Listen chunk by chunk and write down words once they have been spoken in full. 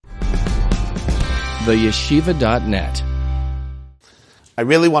theyeshiva.net. I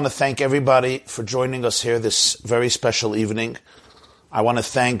really want to thank everybody for joining us here this very special evening. I want to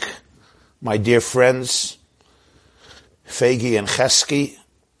thank my dear friends, Fegi and Chesky,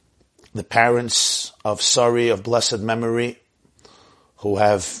 the parents of Sari of blessed memory, who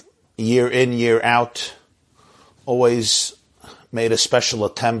have year in, year out, always made a special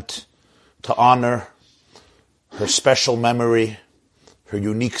attempt to honor her special memory, her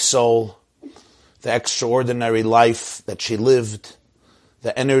unique soul, the extraordinary life that she lived,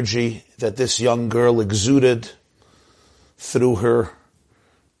 the energy that this young girl exuded through her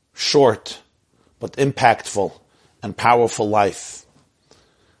short but impactful and powerful life.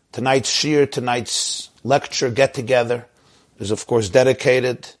 Tonight's shir, tonight's lecture get-together is of course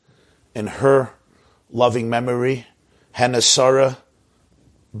dedicated in her loving memory, Hannah Sarah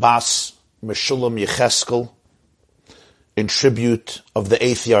Bas Meshulam Yecheskel, in tribute of the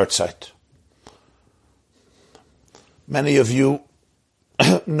 8th yahrzeit. Many of you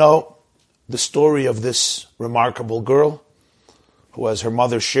know the story of this remarkable girl who, as her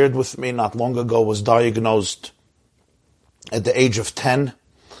mother shared with me not long ago, was diagnosed at the age of 10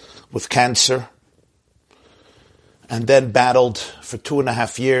 with cancer and then battled for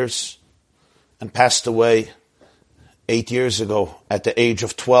 2.5 years and passed away 8 years ago at the age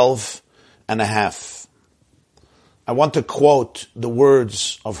of 12 and a half. I want to quote the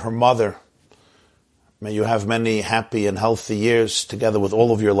words of her mother. May you have many happy and healthy years together with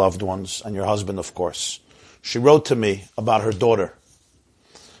all of your loved ones and your husband, of course. She wrote to me about her daughter.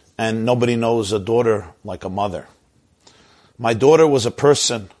 And nobody knows a daughter like a mother. My daughter was a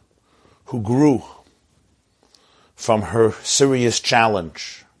person who grew from her serious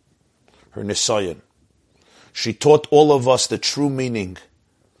challenge, her nisayon. She taught all of us the true meaning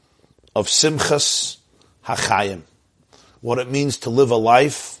of simchas hachayim, what it means to live a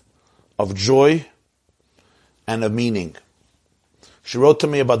life of joy and of meaning. She wrote to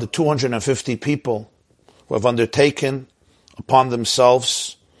me about the 250 people who have undertaken upon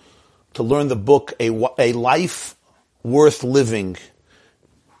themselves to learn the book, A Life Worth Living,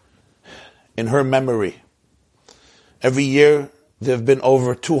 in her memory. Every year there have been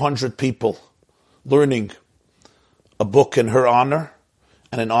over 200 people learning a book in her honor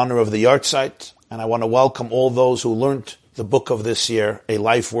and in honor of the yahrzeit. And I want to welcome all those who learned the book of this year, A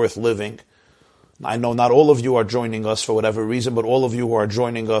Life Worth Living. I know not all of you are joining us for whatever reason, but all of you who are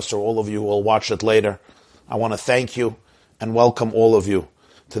joining us or all of you who will watch it later, I want to thank you and welcome all of you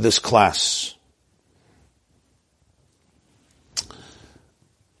to this class.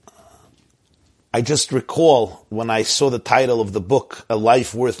 I just recall when I saw the title of the book, A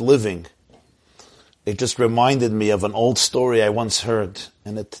Life Worth Living, it just reminded me of an old story I once heard,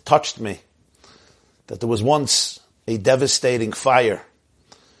 and it touched me, that there was once a devastating fire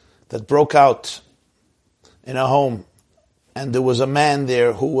that broke out in a home, and there was a man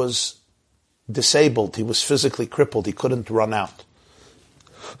there who was disabled. He was physically crippled. He couldn't run out.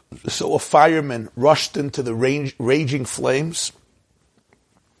 So a fireman rushed into the raging flames,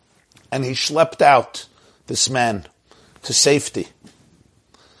 and he schlepped out this man to safety.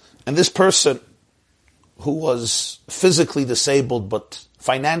 And this person, who was physically disabled but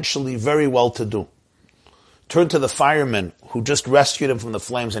financially very well-to-do, turned to the fireman who just rescued him from the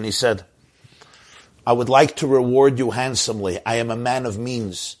flames, and he said, I would like to reward you handsomely. I am a man of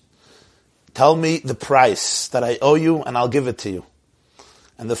means. Tell me the price that I owe you, and I'll give it to you.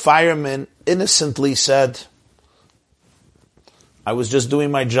 And the fireman innocently said, I was just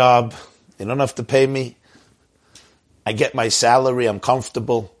doing my job. You don't have to pay me. I get my salary. I'm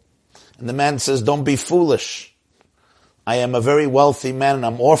comfortable. And the man says, don't be foolish. I am a very wealthy man, and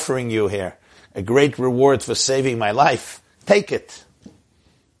I'm offering you here a great reward for saving my life. Take it.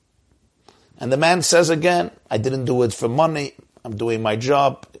 And the man says again, I didn't do it for money. I'm doing my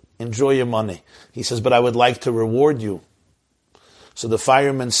job. Enjoy your money. He says, but I would like to reward you. So the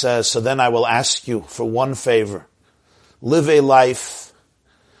fireman says, so then I will ask you for one favor. Live a life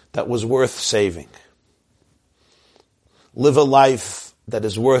that was worth saving. Live a life that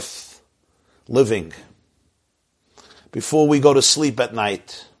is worth living. Before we go to sleep at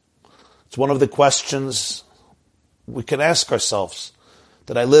night, it's one of the questions we can ask ourselves.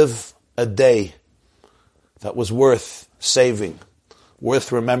 Did I live a day that was worth saving,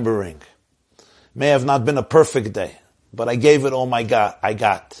 worth remembering? May have not been a perfect day, but I gave it all I got.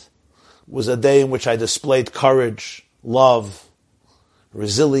 It was a day in which I displayed courage, love,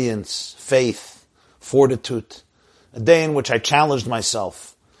 resilience, faith, fortitude. A day in which I challenged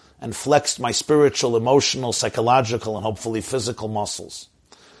myself and flexed my spiritual, emotional, psychological, and hopefully physical muscles.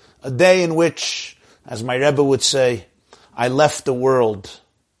 A day in which, as my Rebbe would say, I left the world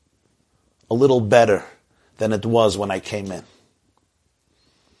a little better than it was when I came in?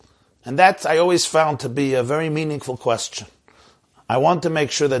 And that I always found to be a very meaningful question. I want to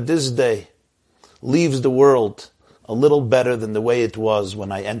make sure that this day leaves the world a little better than the way it was when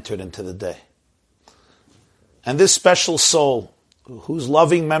I entered into the day. And this special soul, whose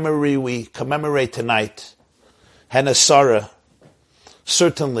loving memory we commemorate tonight, Hannah Sarah,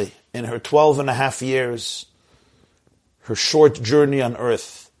 certainly in her 12 and a half years, her short journey on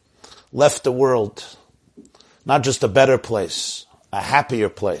earth, left the world not just a better place, a happier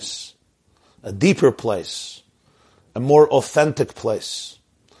place, a deeper place, a more authentic place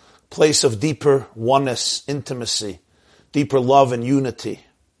of deeper oneness, intimacy, deeper love and unity.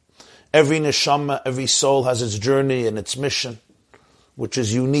 Every neshama, every soul has its journey and its mission, which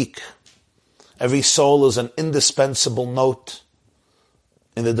is unique. Every soul is an indispensable note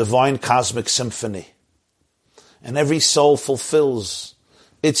in the divine cosmic symphony. And every soul fulfills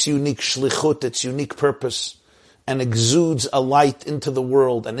its unique shlichut, its unique purpose, and exudes a light into the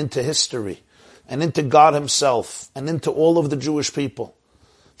world and into history and into God himself and into all of the Jewish people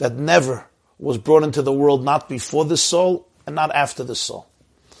that never was brought into the world, not before the soul and not after the soul.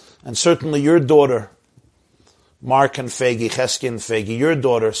 And certainly your daughter, Mark and Fegi, Chesky and Fegi, your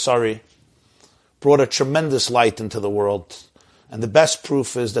daughter, brought a tremendous light into the world. And the best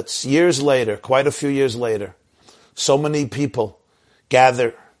proof is that years later, quite a few years later, so many people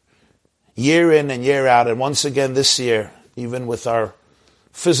gather year in and year out, and once again this year, even with our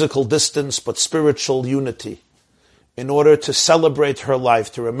physical distance but spiritual unity, in order to celebrate her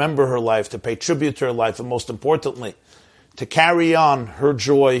life, to remember her life, to pay tribute to her life, and most importantly, to carry on her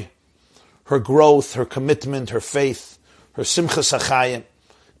joy, her growth, her commitment, her faith, her simchas hachayim,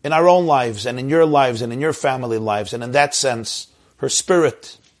 in our own lives and in your lives and in your family lives. And in that sense, her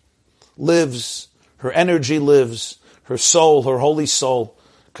spirit lives, her energy lives, her soul, her holy soul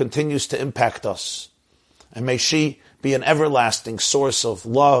continues to impact us. And may she be an everlasting source of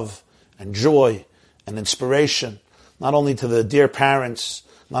love and joy and inspiration, not only to the dear parents,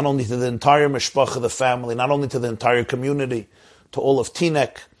 not only to the entire mishpacha, the family, not only to the entire community, to all of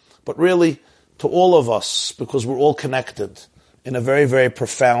Teaneck, but really to all of us, because we're all connected in a very, very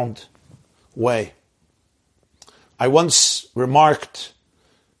profound way. I once remarked,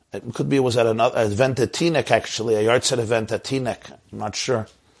 it could be it was at an event at Teaneck actually, a yard set event at Teaneck, I'm not sure,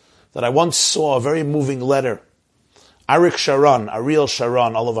 that I once saw a very moving letter. Ariel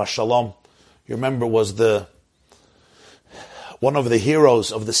Sharon, Olav Shalom, you remember, was one of the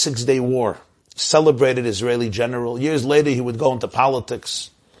heroes of the 6-Day War, celebrated Israeli general. Years later he would go into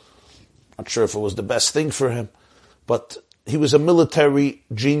politics. Not sure if it was the best thing for him, but he was a military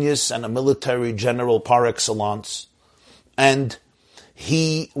genius and a military general par excellence. And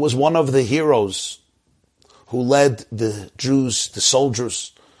he was one of the heroes who led the Jews, the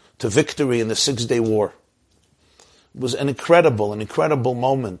soldiers, to victory in the 6-Day War. It was an incredible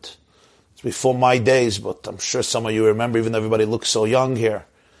moment. It's before my days, but I'm sure some of you remember, even though everybody looks so young here,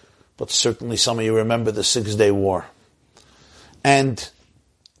 but certainly some of you remember the 6-Day War. And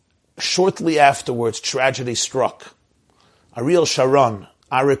shortly afterwards, tragedy struck. Ariel Sharon,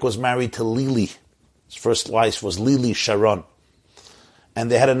 Arik was married to Lili. His first wife was Lili Sharon. And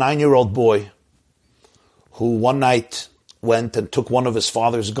they had a 9-year-old boy who one night went and took one of his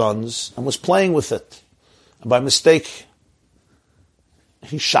father's guns and was playing with it. And by mistake,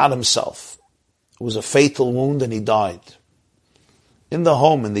 he shot himself. It was a fatal wound and he died. In the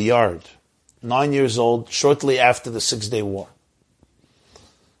home, in the yard, 9 years old, shortly after the 6-Day War.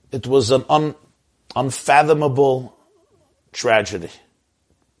 It was an unfathomable tragedy.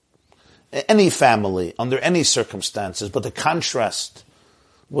 Any family, under any circumstances, but the contrast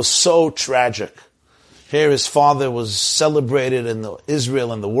was so tragic. Here his father was celebrated in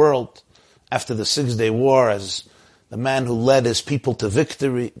Israel and the world after the 6-Day War as the man who led his people to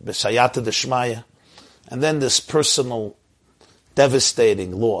victory, B'sayata Deshmaya, and then this personal,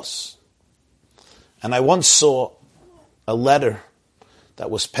 devastating loss. And I once saw a letter that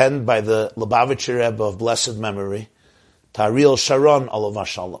was penned by the Lubavitcher Rebbe of blessed memory, to Ariel Sharon, Olav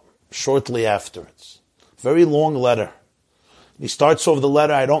Shalom, shortly afterwards. Very long letter. He starts off the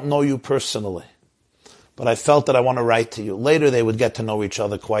letter, I don't know you personally, but I felt that I want to write to you. Later they would get to know each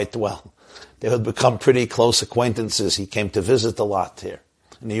other quite well. They would become pretty close acquaintances. He came to visit a lot here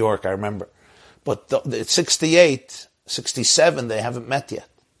in New York, I remember. But at 68, 67, they haven't met yet,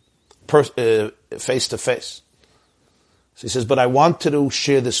 face to face. So he says, but I wanted to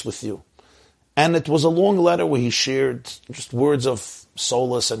share this with you. And it was a long letter where he shared just words of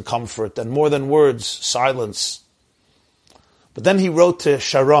solace and comfort, and more than words, silence. But then he wrote to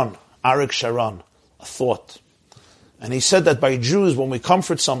Sharon, Arik Sharon, a thought. And he said that by Jews, when we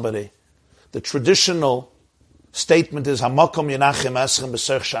comfort somebody, The traditional statement is, Hamakom Yenachem Eschem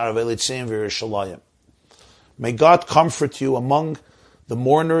B'Serch Sha'ar V'Elitzim V'Yerushalayim. May God comfort you among the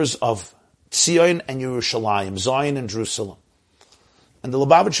mourners of Tzion and Yerushalayim, Zion and Jerusalem. And the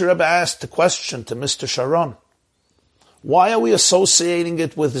Lubavitcher Rebbe asked the question to Mr. Sharon, why are we associating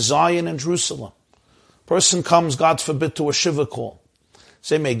it with Zion and Jerusalem? Person comes, God forbid, to a Shiva call.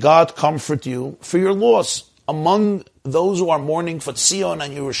 Say, may God comfort you for your loss among those who are mourning for Tzion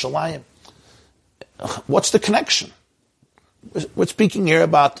and Yerushalayim. What's the connection? We're speaking here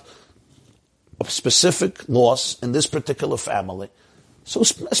about a specific loss in this particular family. So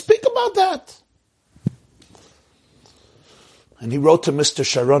speak about that. And he wrote to Mr.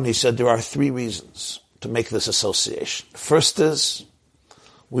 Sharon, he said there are 3 reasons to make this association. First is,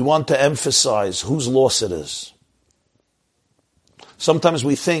 we want to emphasize whose loss it is. Sometimes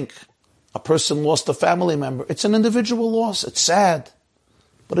we think a person lost a family member. It's an individual loss. It's sad.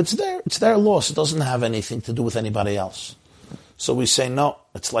 But it's their loss. It doesn't have anything to do with anybody else. So we say, no,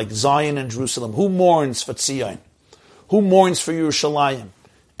 it's like Zion and Jerusalem. Who mourns for Tzion? Who mourns for Yerushalayim?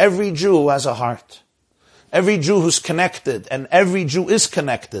 Every Jew has a heart. Every Jew who's connected, and every Jew is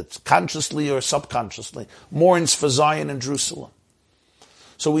connected, consciously or subconsciously, mourns for Zion and Jerusalem.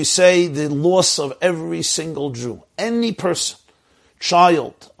 So we say the loss of every single Jew, any person,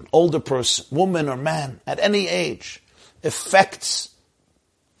 child, an older person, woman or man, at any age, affects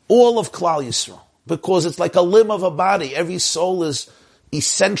all of Klal Yisrael, because it's like a limb of a body. Every soul is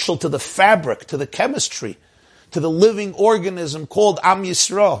essential to the fabric, to the chemistry, to the living organism called Am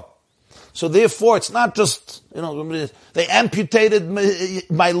Yisrael. So therefore, it's not just, they amputated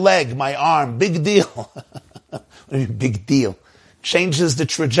my leg, my arm. Big deal. What do you mean, big deal? Changes the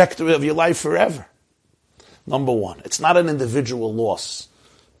trajectory of your life forever. Number one, it's not an individual loss.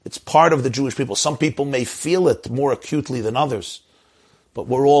 It's part of the Jewish people. Some people may feel it more acutely than others, but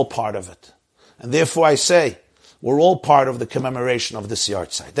we're all part of it. And therefore I say, we're all part of the commemoration of this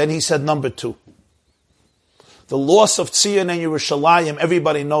yahrzeit. Then he said, number 2, the loss of Tzion and Yerushalayim,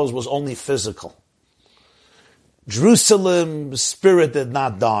 everybody knows, was only physical. Jerusalem's spirit did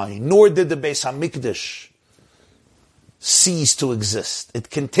not die, nor did the Beis HaMikdash cease to exist. It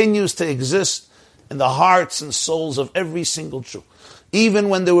continues to exist in the hearts and souls of every single Jew. Even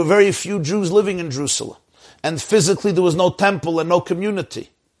when there were very few Jews living in Jerusalem, and physically there was no temple and no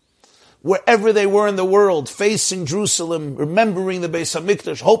community. Wherever they were in the world, facing Jerusalem, remembering the Beis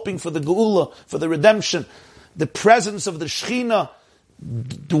HaMikdash, hoping for the Geula, for the redemption, the presence of the Shekhinah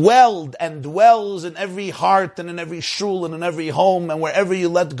dwelled and dwells in every heart and in every shul and in every home and wherever you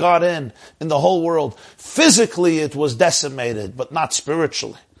let God in the whole world. Physically it was decimated, but not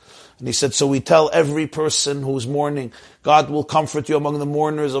spiritually. And he said, so we tell every person who's mourning, God will comfort you among the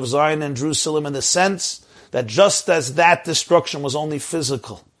mourners of Zion and Jerusalem, in the sense that just as that destruction was only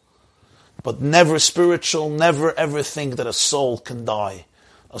physical, but never spiritual, never ever think that a soul can die.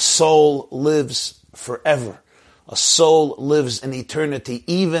 A soul lives forever. A soul lives in eternity,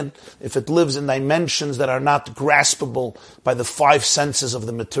 even if it lives in dimensions that are not graspable by the 5 senses of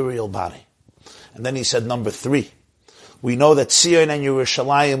the material body. And then he said, number 3, we know that Tzion and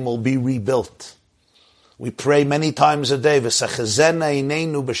Yerushalayim will be rebuilt. We pray many times a day,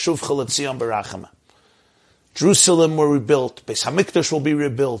 Jerusalem will be rebuilt, Beis HaMikdash will be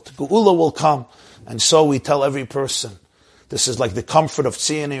rebuilt, Geula will come, and so we tell every person, this is like the comfort of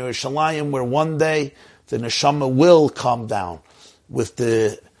Tzion and Yerushalayim, where one day the neshama will come down with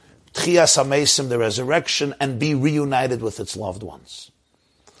the Tchias HaMesim, the resurrection, and be reunited with its loved ones.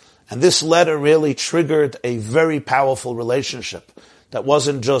 And this letter really triggered a very powerful relationship that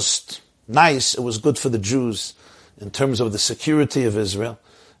wasn't just nice, it was good for the Jews in terms of the security of Israel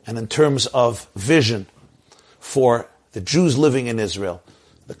and in terms of vision for the Jews living in Israel,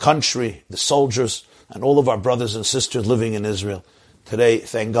 the country, the soldiers, and all of our brothers and sisters living in Israel. Today,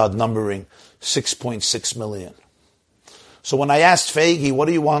 thank God, numbering 6.6 million. So when I asked Feige, what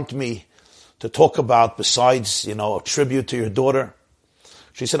do you want me to talk about besides, a tribute to your daughter?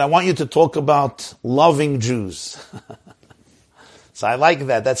 She said, I want you to talk about loving Jews. So I like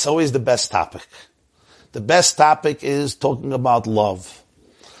that. That's always the best topic. The best topic is talking about love.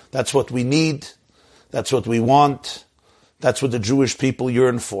 That's what we need. That's what we want. That's what the Jewish people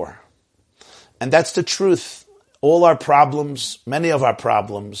yearn for. And that's the truth. All our problems, many of our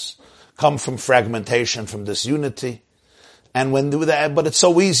problems, come from fragmentation, from disunity. And but it's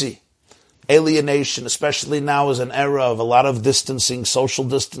so easy. Alienation, especially now, is an era of a lot of distancing, social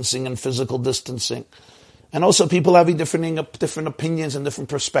distancing and physical distancing. And also people having different opinions and different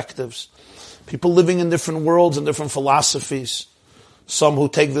perspectives. People living in different worlds and different philosophies. Some who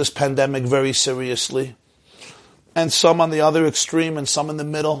take this pandemic very seriously. And some on the other extreme and some in the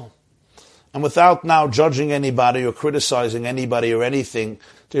middle. And without now judging anybody or criticizing anybody or anything,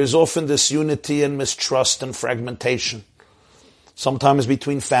 there's often disunity and mistrust and fragmentation, sometimes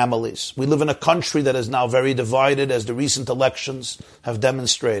between families. We live in a country that is now very divided, as the recent elections have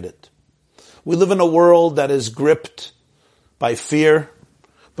demonstrated. We live in a world that is gripped by fear,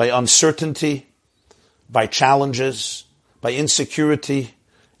 by uncertainty, by challenges, by insecurity,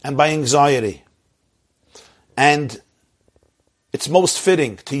 and by anxiety. And it's most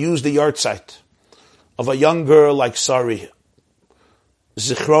fitting to use the yahrzeit of a young girl like Sari,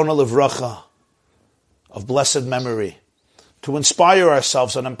 Zichrona Livracha, of blessed memory, to inspire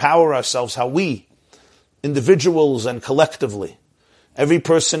ourselves and empower ourselves how we, individuals and collectively, every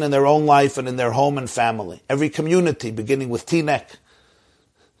person in their own life and in their home and family, every community, beginning with Teaneck,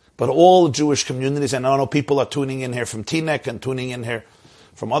 but all Jewish communities, and I know people are tuning in here from Teaneck and tuning in here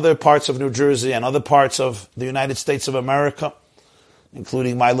from other parts of New Jersey and other parts of the United States of America,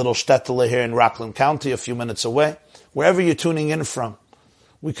 including my little shtetl here in Rockland County, a few minutes away. Wherever you're tuning in from,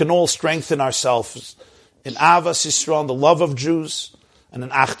 we can all strengthen ourselves in Avas Yisrael, the love of Jews, and in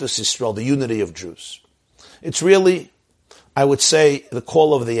Achdus Yisrael, the unity of Jews. It's really, I would say, the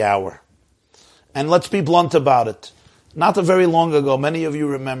call of the hour. And let's be blunt about it. Not very long ago, many of you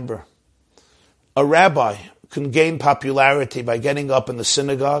remember, a rabbi can gain popularity by getting up in the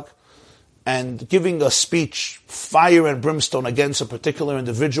synagogue and giving a speech, fire and brimstone, against a particular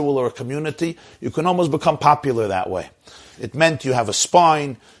individual or a community. You can almost become popular that way. It meant you have a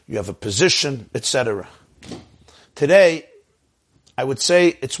spine, you have a position, etc. Today, I would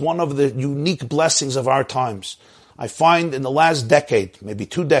say it's one of the unique blessings of our times. I find in the last decade, maybe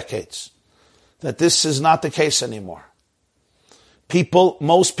 2 decades, that this is not the case anymore.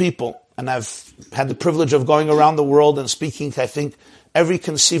 Most people, and I've had the privilege of going around the world and speaking to, I think, every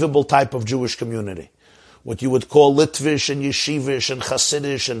conceivable type of Jewish community. What you would call Litvish and Yeshivish and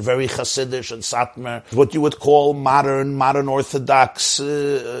Hasidish and very Hasidish and Satmar. What you would call modern Orthodox,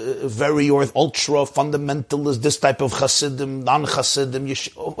 very ultra fundamentalist, this type of Hasidim, non-Hasidim,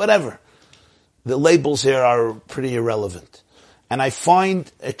 whatever. The labels here are pretty irrelevant. And I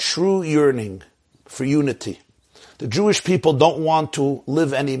find a true yearning for unity. The Jewish people don't want to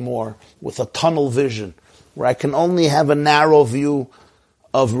live anymore with a tunnel vision where I can only have a narrow view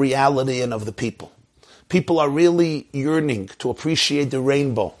of reality and of the people. People are really yearning to appreciate the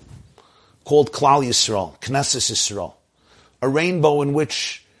rainbow called Klal Yisrael, Knesset Yisrael. A rainbow in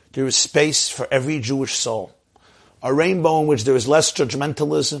which there is space for every Jewish soul. A rainbow in which there is less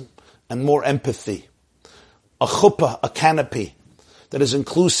judgmentalism and more empathy. A chuppah, a canopy that is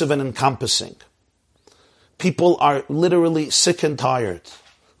inclusive and encompassing. People are literally sick and tired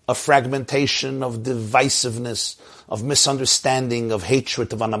of fragmentation, of divisiveness, of misunderstanding, of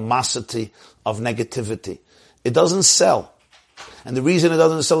hatred, of animosity, of negativity. It doesn't sell. And the reason it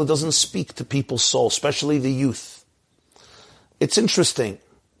doesn't sell, it doesn't speak to people's soul, especially the youth. It's interesting.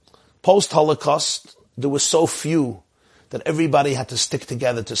 Post-Holocaust, there were so few that everybody had to stick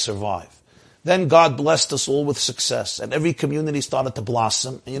together to survive. Then God blessed us all with success, and every community started to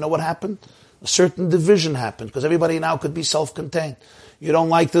blossom. And you know what happened? A certain division happened, because everybody now could be self-contained. You don't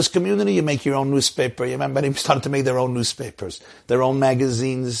like this community, you make your own newspaper. You remember, they started to make their own newspapers, their own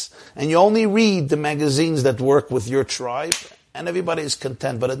magazines. And you only read the magazines that work with your tribe, and everybody is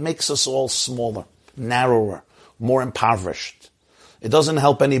content. But it makes us all smaller, narrower, more impoverished. It doesn't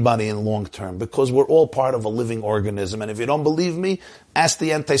help anybody in long term, because we're all part of a living organism. And if you don't believe me, ask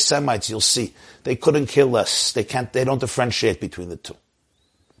the anti-Semites, you'll see. They couldn't kill us. They don't differentiate between the two.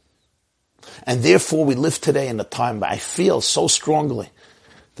 And therefore we live today in a time where I feel so strongly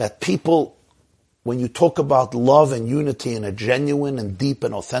that people, when you talk about love and unity in a genuine and deep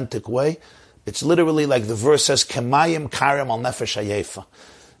and authentic way, it's literally like the verse says, Kemayim karim al nefesh hayefa.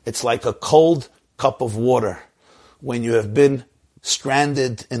 It's like a cold cup of water when you have been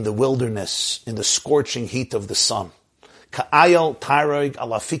stranded in the wilderness, in the scorching heat of the sun. Ka'ayal tareg al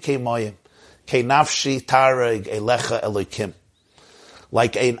afike mayim, ke nafshi tareg elecha elokim.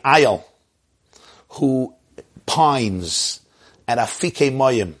 Like an ayal who pines at afike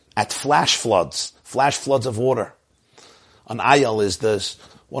mayim, at flash floods of water. An ayal is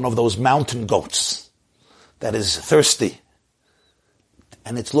one of those mountain goats that is thirsty,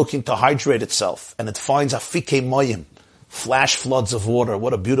 and it's looking to hydrate itself, and it finds afike mayim, flash floods of water.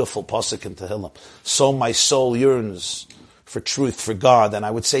 What a beautiful pasuk in Tehillim. So my soul yearns for truth, for God. And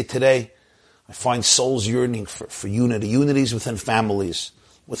I would say today, I find souls yearning for unity. Unities within families,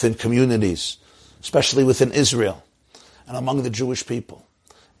 within communities, especially within Israel and among the Jewish people.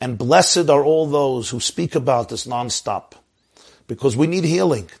 And blessed are all those who speak about this nonstop, because we need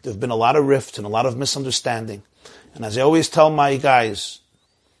healing. There have been a lot of rift and a lot of misunderstanding. And as I always tell my guys,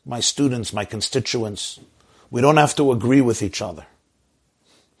 my students, my constituents. We don't have to agree with each other.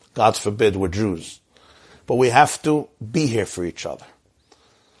 God forbid, we're Jews. But we have to be here for each other.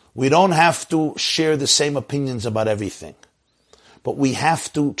 We don't have to share the same opinions about everything. But we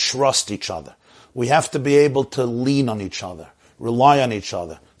have to trust each other. We have to be able to lean on each other, rely on each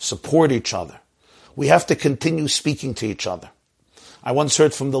other, support each other. We have to continue speaking to each other. I once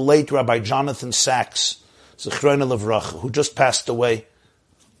heard from the late Rabbi Jonathan Sachs, Zichrona Livracha, who just passed away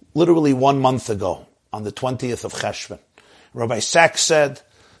literally 1 month ago on the 20th of Cheshvan. Rabbi Sachs said,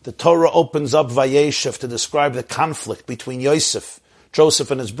 the Torah opens up Vayeshev to describe the conflict between Joseph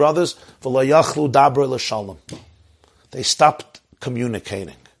and his brothers, V'lo yachlu daber l'shalom. They stopped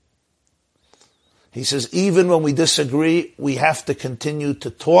communicating. He says, even when we disagree, we have to continue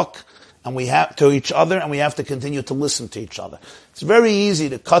to talk and we have to each other, and we have to continue to listen to each other. It's very easy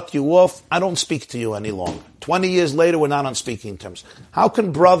to cut you off. I don't speak to you any longer. 20 years later, we're not on speaking terms. How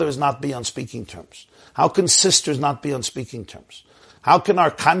can brothers not be on speaking terms? How can sisters not be on speaking terms? How can our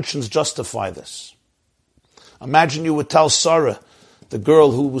conscience justify this? Imagine you would tell Sarah, the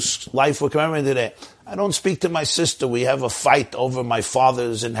girl whose life we're commemorating today, I don't speak to my sister. We have a fight over my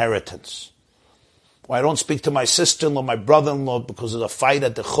father's inheritance. Or I don't speak to my sister-in-law, my brother-in-law, because of a fight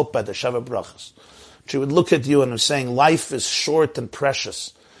at the chuppah, at the Sheva Brachas. She would look at you and was saying, life is short and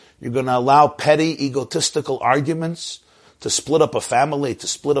precious. You're going to allow petty, egotistical arguments to split up a family, to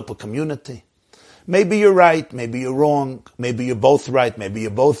split up a community. Maybe you're right, maybe you're wrong, maybe you're both right, maybe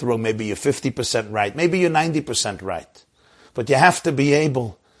you're both wrong, maybe you're 50% right, maybe you're 90% right. But you have to be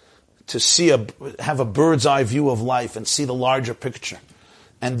able to have a bird's eye view of life and see the larger picture.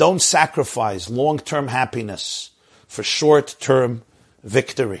 And don't sacrifice long-term happiness for short-term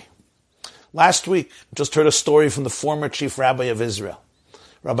victory. Last week, just heard a story from the former chief rabbi of Israel,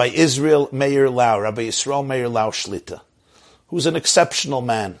 Rabbi Israel Meir Lau, Rabbi Yisrael Meir Lau Shlita, who's an exceptional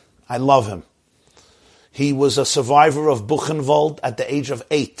man. I love him. He was a survivor of Buchenwald at the age of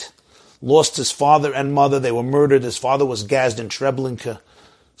 8. Lost his father and mother. They were murdered. His father was gassed in Treblinka.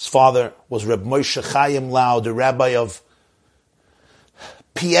 His father was Reb Moshe Chaim Lau, the rabbi of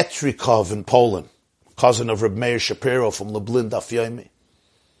Pietrikov in Poland, cousin of Reb Meir Shapiro from Lublin Daf Yomi.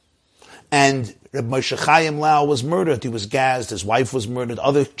 And Reb Moshe Chaim Lau was murdered. He was gassed. His wife was murdered.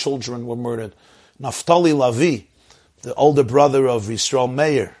 Other children were murdered. Naftali Lavi, the older brother of Yisrael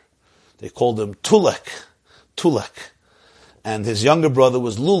Meir, they called him Tulek. And his younger brother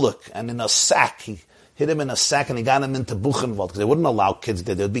was Lulek. And in a sack, he hit him in a sack and he got him into Buchenwald because they wouldn't allow kids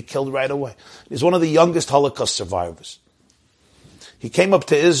there. They'd be killed right away. He's one of the youngest Holocaust survivors. He came up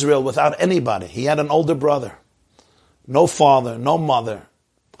to Israel without anybody. He had an older brother. No father, no mother.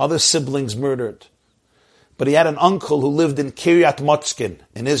 Other siblings murdered. But he had an uncle who lived in Kiryat Motzkin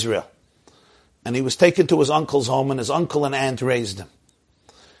in Israel. And he was taken to his uncle's home and his uncle and aunt raised him.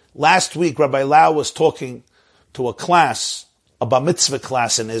 Last week, Rabbi Lau was talking to a class, a bar mitzvah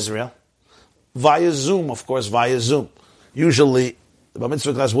class in Israel, via Zoom, of course, via Zoom. Usually, the bar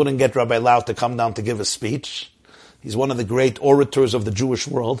mitzvah class wouldn't get Rabbi Lau to come down to give a speech. He's one of the great orators of the Jewish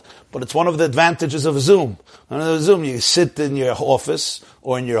world, but it's one of the advantages of Zoom. On Zoom, you sit in your office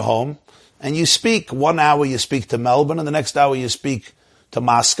or in your home, and you speak. 1 hour you speak to Melbourne, and the next hour you speak to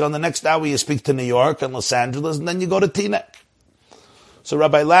Moscow, and the next hour you speak to New York and Los Angeles, and then you go to Teaneck. So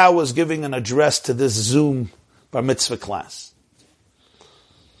Rabbi Lau was giving an address to this Zoom bar mitzvah class.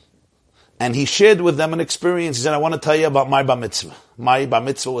 And he shared with them an experience. He said, I want to tell you about my bar mitzvah. My bar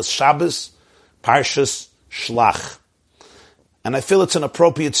mitzvah was Shabbos, Parshas Shlach. And I feel it's an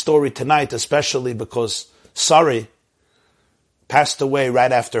appropriate story tonight, especially because Sari passed away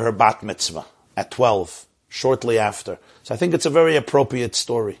right after her bat mitzvah at 12, shortly after. So I think it's a very appropriate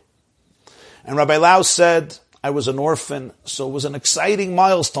story. And Rabbi Lau said, I was an orphan, so it was an exciting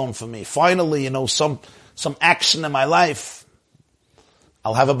milestone for me. Finally, some action in my life.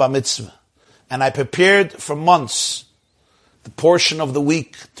 I'll have a bar mitzvah. And I prepared for months the portion of the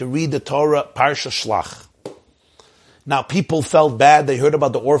week to read the Torah, Parsha Shlach. Now, people felt bad. They heard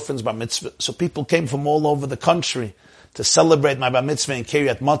about the orphans bar mitzvah. So people came from all over the country to celebrate my bar mitzvah in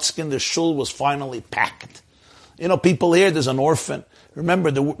Kiryat Motzkin. The shul was finally packed. People here, there's an orphan.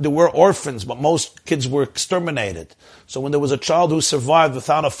 Remember, there were orphans, but most kids were exterminated. So when there was a child who survived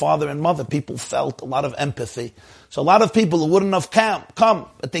without a father and mother, people felt a lot of empathy. So a lot of people who wouldn't have come,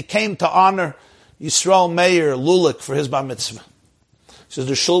 but they came to honor Yisrael Meir Lulik for his bar mitzvah. So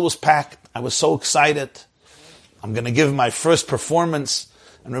the shul was packed. I was so excited. I'm going to give my first performance.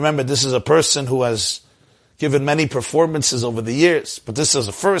 And remember, this is a person who has given many performances over the years, but this is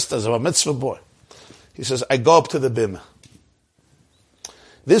the first as a bar mitzvah boy. He says, I go up to the bima.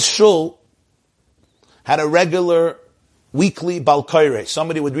 This shul had a regular weekly Balkaire.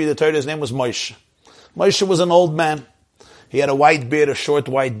 Somebody would read the Torah, his name was Moshe. Moshe was an old man. He had a white beard, a short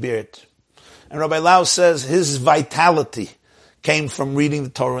white beard. And Rabbi Lau says his vitality came from reading the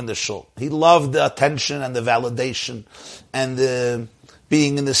Torah in the shul. He loved the attention and the validation and the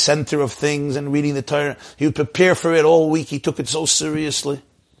being in the center of things and reading the Torah. He would prepare for it all week. He took it so seriously.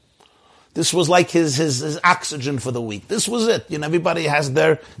 This was like his oxygen for the week. This was it. Everybody has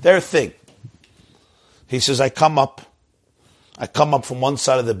their thing. He says, I come up from one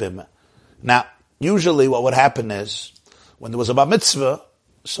side of the bimah. Now, usually what would happen is, when there was a bar mitzvah,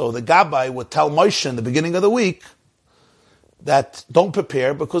 so the Gabbai would tell Moshe in the beginning of the week that don't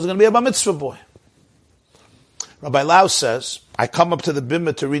prepare because there's going to be a bar mitzvah boy. Rabbi Lau says, I come up to the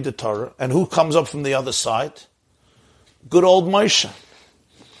bimah to read the Torah, and who comes up from the other side? Good old Moshe.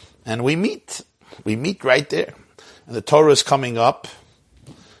 And we meet right there. And the Torah is coming up,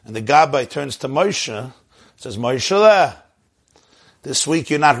 and the Gabbai turns to Moshe, says, Moshe, this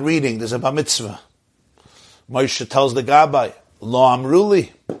week you're not reading, there's a bar mitzvah. Moshe tells the Gabbai, Lo amruli,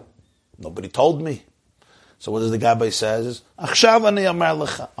 nobody told me. So what does the Gabbai says? Achshav ani amar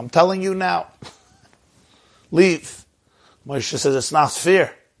lecha, I'm telling you now. Leave. Moshe says, it's not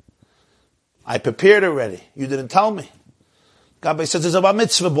fair. I prepared already. You didn't tell me. Gabbai says, there's a bar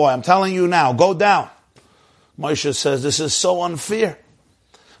mitzvah boy, I'm telling you now, go down. Moshe says, this is so unfair.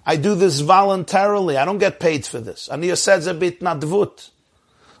 I do this voluntarily. I don't get paid for this. Ani yoseh ze b'itnadvut.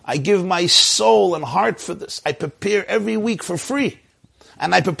 I give my soul and heart for this. I prepare every week for free.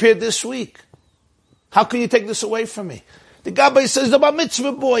 And I prepared this week. How can you take this away from me? The Gabbai says, the bar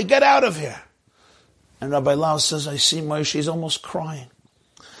mitzvah boy, get out of here. And Rabbi Lau says, I see Moshe, he's almost crying.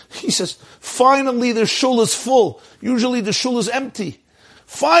 He says, finally the shul is full. Usually the shul is empty.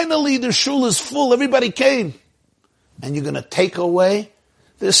 Finally the shul is full. Everybody came. And you're going to take away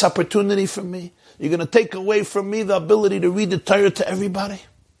this opportunity from me? You're going to take away from me the ability to read the Torah to everybody?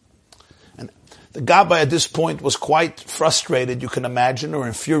 And the Gabbai at this point was quite frustrated, you can imagine, or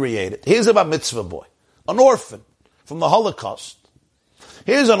infuriated. Here's a bar mitzvah boy, an orphan from the Holocaust.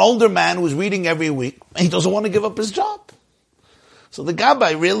 Here's an older man who's reading every week, and he doesn't want to give up his job. So the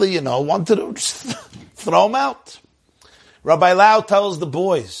Gabbai really, wanted to just throw him out. Rabbi Lau tells the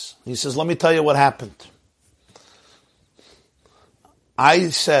boys, he says, let me tell you what happened. I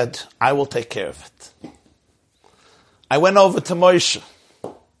said, I will take care of it. I went over to Moshe,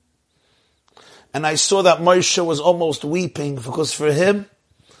 and I saw that Moshe was almost weeping, because for him,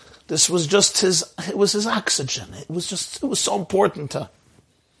 this was just it was his oxygen. It was so important to him.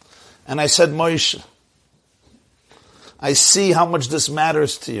 And I said, Moshe, I see how much this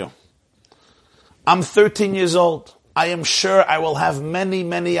matters to you. I'm 13 years old. I am sure I will have many,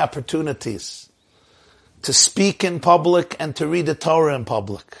 many opportunities to speak in public and to read the Torah in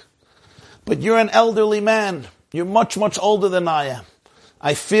public. But you're an elderly man. You're much, much older than I am.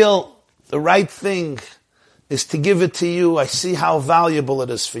 I feel the right thing is to give it to you. I see how valuable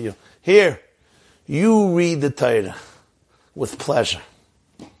it is for you. Here, you read the Torah with pleasure.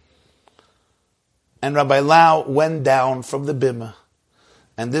 And Rabbi Lau went down from the bimah,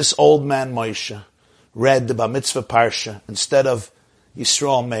 and this old man Moshe read the Bar Mitzvah Parsha instead of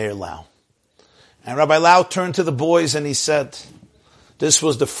Yisrael Meir Lau. And Rabbi Lau turned to the boys and he said, this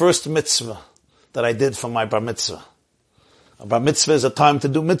was the first mitzvah that I did for my Bar Mitzvah. A Bar Mitzvah is a time to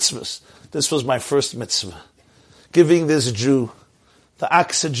do mitzvahs. This was my first mitzvah. Giving this Jew the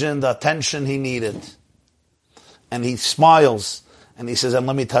oxygen, the attention he needed. And he smiles and he says, and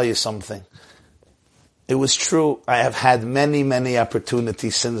let me tell you something. It was true, I have had many, many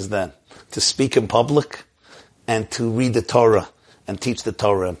opportunities since then to speak in public and to read the Torah and teach the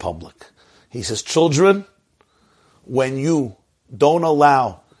Torah in public. He says, children, when you don't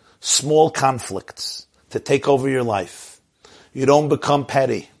allow small conflicts to take over your life, you don't become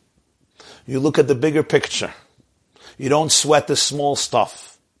petty, you look at the bigger picture, you don't sweat the small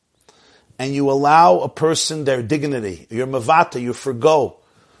stuff, and you allow a person their dignity, your mavata, you forgo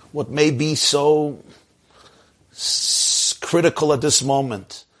what may be so critical at this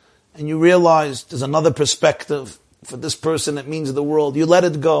moment, and you realize there's another perspective for this person, it means the world, you let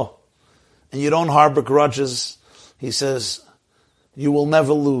it go. And you don't harbor grudges, he says, you will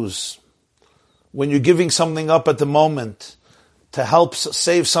never lose. When you're giving something up at the moment to help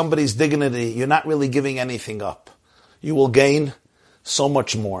save somebody's dignity, you're not really giving anything up. You will gain so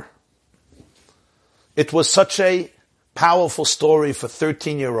much more. It was such a powerful story for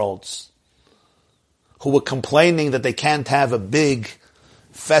 13-year-olds who were complaining that they can't have a big,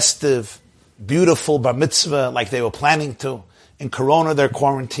 festive, beautiful bar mitzvah like they were planning to. In Corona, they're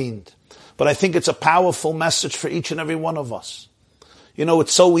quarantined. But I think it's a powerful message for each and every one of us.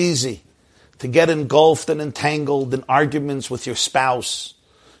 It's so easy to get engulfed and entangled in arguments with your spouse,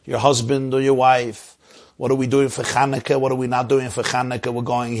 your husband or your wife. What are we doing for Chanukah? What are we not doing for Chanukah? We're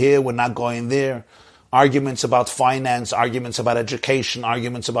going here, we're not going there. Arguments about finance, arguments about education,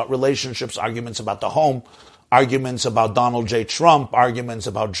 arguments about relationships, arguments about the home, arguments about Donald J. Trump, arguments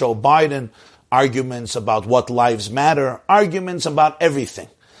about Joe Biden, arguments about what lives matter, arguments about everything.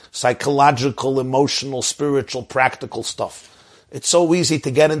 Psychological, emotional, spiritual, practical stuff. It's so easy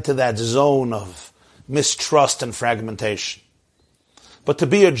to get into that zone of mistrust and fragmentation. But to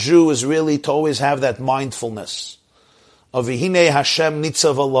be a Jew is really to always have that mindfulness of V'hinei Hashem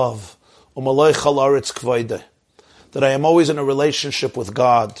nitzav alav u'maloi chal aretz kvoideh, that I am always in a relationship with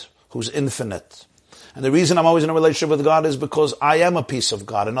God who's infinite. And the reason I'm always in a relationship with God is because I am a piece of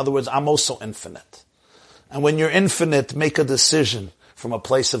God. In other words, I'm also infinite. And when you're infinite, make a decision from a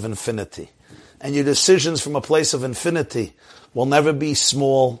place of infinity. And your decisions from a place of infinity will never be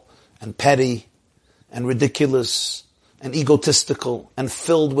small and petty and ridiculous and egotistical and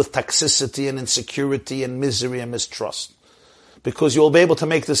filled with toxicity and insecurity and misery and mistrust. Because you will be able to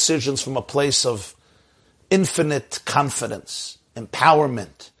make decisions from a place of infinite confidence,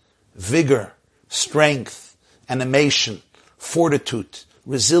 empowerment, vigor, strength, animation, fortitude,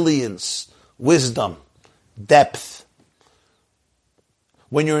 resilience, wisdom, depth.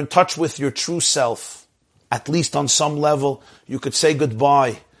 When you're in touch with your true self, at least on some level, you could say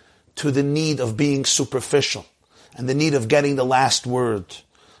goodbye to the need of being superficial and the need of getting the last word.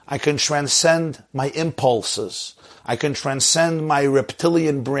 I can transcend my impulses. I can transcend my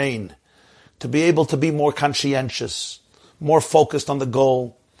reptilian brain to be able to be more conscientious, more focused on the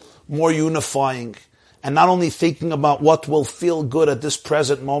goal, more unifying, and not only thinking about what will feel good at this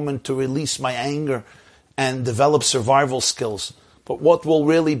present moment to release my anger and develop survival skills, but what will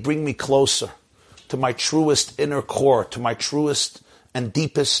really bring me closer to my truest inner core, to my truest and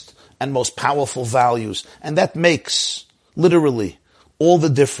deepest and most powerful values. And that makes, literally, all the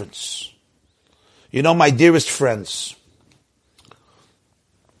difference. You know, my dearest friends,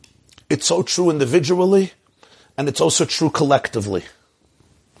 it's so true individually, and it's also true collectively.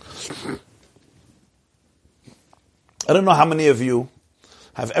 I don't know how many of you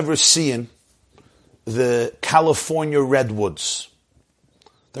have ever seen the California redwoods.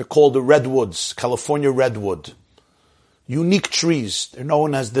 They're called the redwoods, California redwood. Unique trees. They're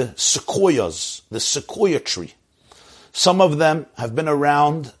known as the sequoias, the sequoia tree. Some of them have been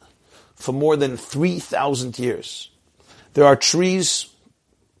around for more than 3,000 years. There are trees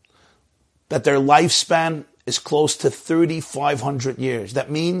that their lifespan is close to 3,500 years. That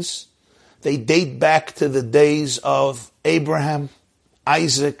means they date back to the days of Abraham,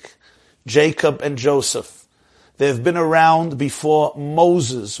 Isaac, Jacob, and Joseph. They've been around before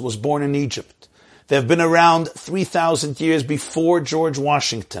Moses was born in Egypt. They've been around 3,000 years before George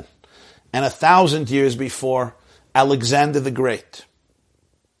Washington and 1,000 years before Alexander the Great.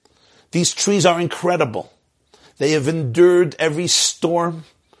 These trees are incredible. They have endured every storm,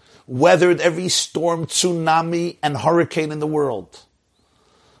 weathered every storm, tsunami, and hurricane in the world.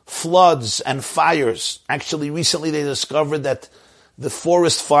 Floods and fires. Actually, recently they discovered that the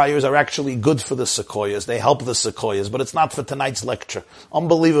forest fires are actually good for the sequoias. They help the sequoias, but it's not for tonight's lecture.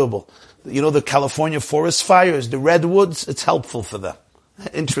 Unbelievable. You know, the California forest fires, the redwoods, it's helpful for them.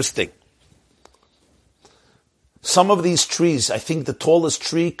 Interesting. Some of these trees, I think the tallest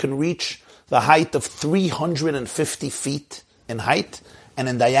tree can reach the height of 350 feet in height, and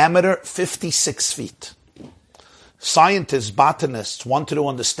in diameter, 56 feet. Scientists, botanists wanted to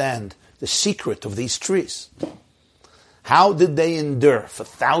understand the secret of these trees. How did they endure for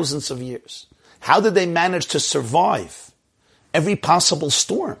thousands of years? How did they manage to survive every possible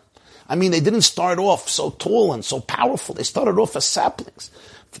storm? I mean, they didn't start off so tall and so powerful. They started off as saplings.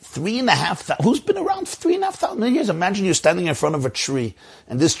 3,500, who's been around for 3,500 years? Imagine you're standing in front of a tree,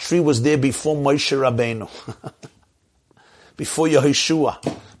 and this tree was there before Moshe Rabbeinu, before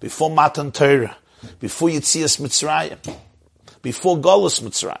Yehoshua, before Matan Torah, before Yetzias Mitzrayim, before Golus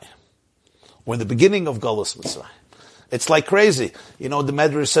Mitzrayim, or in the beginning of Golus Mitzrayim. It's like crazy. You know, the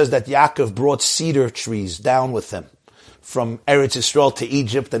Medrash says that Yaakov brought cedar trees down with him from Eretz Yisrael to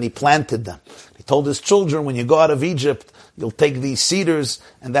Egypt, and he planted them. He told his children, when you go out of Egypt, you'll take these cedars,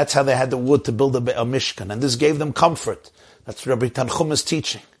 and that's how they had the wood to build a Mishkan. And this gave them comfort. That's Rabbi Tanchum's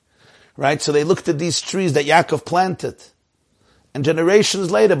teaching. Right? So they looked at these trees that Yaakov planted. And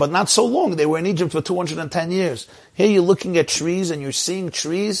generations later, but not so long, they were in Egypt for 210 years. Here you're looking at trees, and you're seeing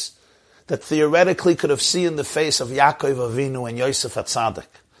trees that theoretically could have seen the face of Yaakov Avinu and Yosef HaTzadik,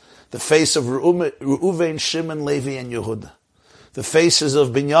 the face of Reuven, Shimon, Levi, and Yehuda, the faces of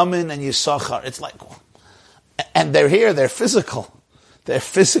Binyamin and Yisachar. It's like, and they're here, they're physical. They're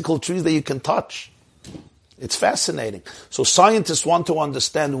physical trees that you can touch. It's fascinating. So scientists want to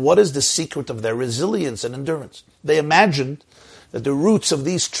understand what is the secret of their resilience and endurance. They imagined that the roots of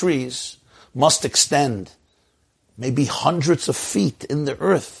these trees must extend maybe hundreds of feet in the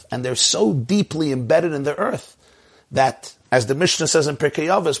earth, and they're so deeply embedded in the earth that, as the Mishnah says in Pirkei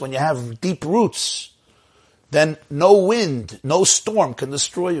Avos, when you have deep roots, then no wind, no storm can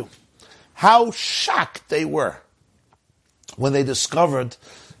destroy you. How shocked they were when they discovered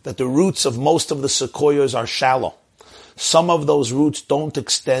that the roots of most of the sequoias are shallow. Some of those roots don't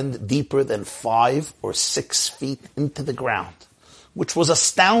extend deeper than 5 or 6 feet into the ground, which was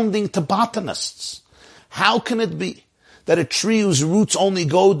astounding to botanists. How can it be that a tree whose roots only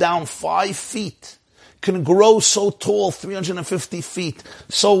go down 5 feet can grow so tall, 350 feet,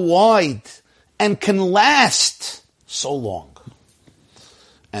 so wide, and can last so long?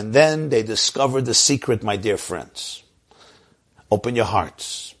 And then they discovered the secret, my dear friends. Open your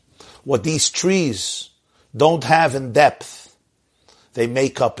hearts. What these trees don't have in depth, they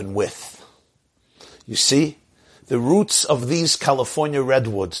make up in width. You see, the roots of these California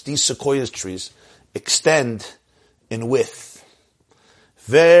redwoods, these sequoia trees, extend in width.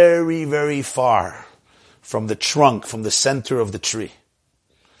 Very, very far from the trunk, from the center of the tree.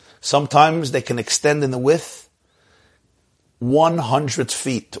 Sometimes they can extend in the width 100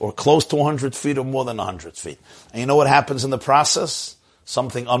 feet, or close to 100 feet, or more than 100 feet. And you know what happens in the process?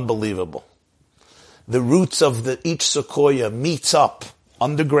 Something unbelievable. The roots of each sequoia meets up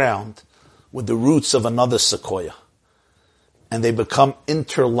underground with the roots of another sequoia, and they become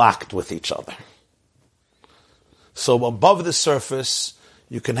interlocked with each other. So above the surface,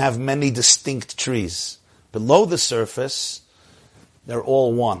 you can have many distinct trees. Below the surface, they're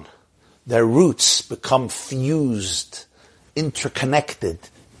all one. Their roots become fused, interconnected,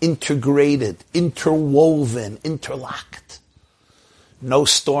 integrated, interwoven, interlocked. No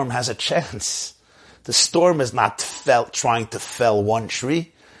storm has a chance. The storm is not trying to fell one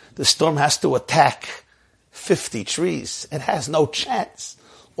tree. The storm has to attack 50 trees. It has no chance.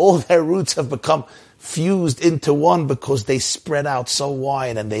 All their roots have become fused into one because they spread out so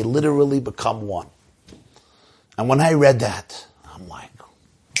wide and they literally become one. And when I read that, I'm like,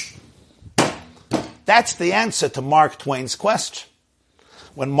 that's the answer to Mark Twain's question.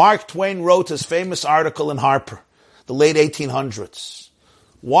 When Mark Twain wrote his famous article in Harper, the late 1800s,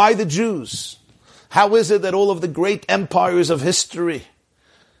 why the Jews? How is it that all of the great empires of history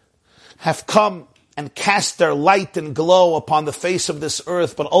have come and cast their light and glow upon the face of this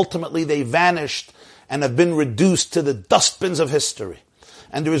earth, but ultimately they vanished and have been reduced to the dustbins of history?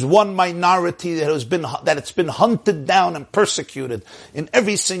 And there is one minority that it's been hunted down and persecuted in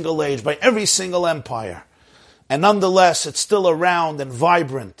every single age by every single empire. And nonetheless, it's still around and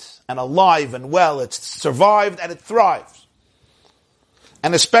vibrant and alive and well. It's survived and it thrives.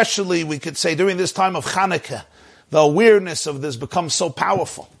 And especially, we could say, during this time of Hanukkah, the awareness of this becomes so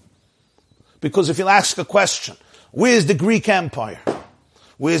powerful. Because if you'll ask a question, where's the Greek Empire?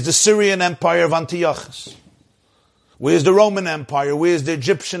 Where's the Syrian Empire of Antiochus? Where's the Roman Empire? Where's the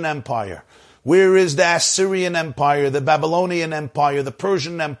Egyptian Empire? Where is the Assyrian Empire, the Babylonian Empire, the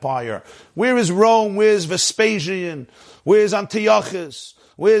Persian Empire? Where is Rome? Where's Vespasian? Where's Antiochus?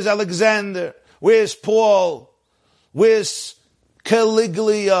 Where's Alexander? Where's Paul? Where's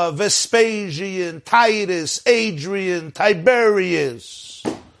Caligula, Vespasian, Titus, Adrian, Tiberius?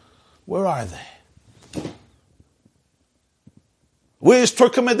 Where are they? Where's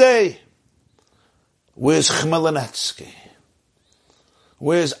Turcomedes? Where's Khmelnytsky?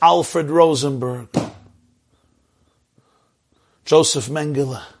 Where's Alfred Rosenberg? Joseph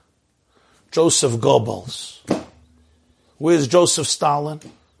Mengele? Joseph Goebbels? Where's Joseph Stalin?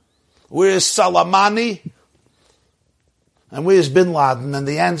 Where's Soleimani? And where's Bin Laden? And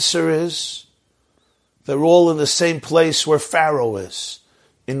the answer is, they're all in the same place where Pharaoh is,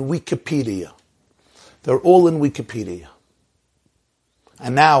 in Wikipedia. They're all in Wikipedia.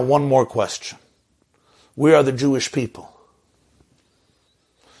 And now, one more question. Where are the Jewish people?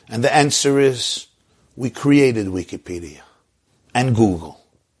 And the answer is, we created Wikipedia, and Google,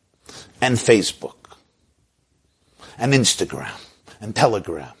 and Facebook, and Instagram, and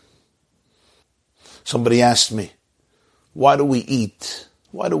Telegram. Somebody asked me, why do we eat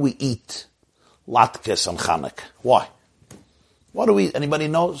latkes on Hanukkah? Why? Why do we eat? Anybody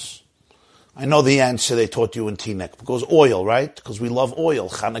knows? I know the answer they taught you in Teaneck. Because oil, right? Because we love oil.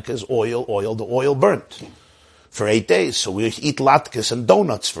 Hanukkah is oil, the oil burnt for 8 days. So we eat latkes and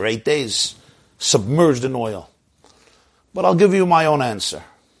donuts for 8 days, submerged in oil. But I'll give you my own answer.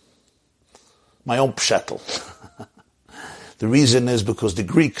 My own pshetel. The reason is because the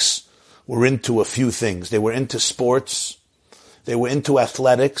Greeks were into a few things. They were into sports, They were into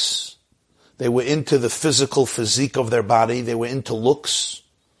athletics. They were into the physical physique of their body. They were into looks.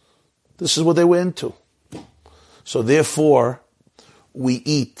 This is what they were into. So therefore, we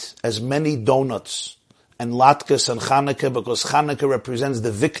eat as many donuts and latkes and Chanukah because Chanukah represents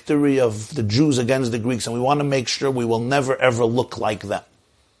the victory of the Jews against the Greeks, and we want to make sure we will never ever look like them.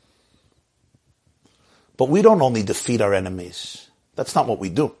 But we don't only defeat our enemies. That's not what we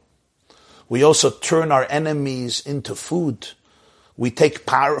do. We also turn our enemies into food. We take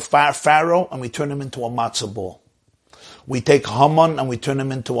Pharaoh and we turn him into a matzah ball. We take Haman and we turn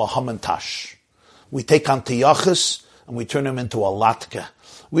him into a hamantash. We take Antiochus and we turn him into a latke.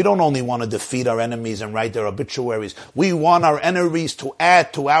 We don't only want to defeat our enemies and write their obituaries. We want our enemies to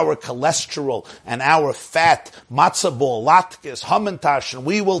add to our cholesterol and our fat, matzah ball, latkes, hamantash, and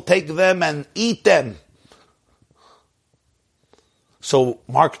we will take them and eat them. So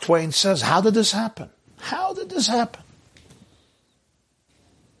Mark Twain says, how did this happen? How did this happen?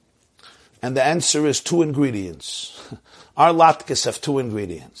 And the answer is 2 ingredients. Our latkes have 2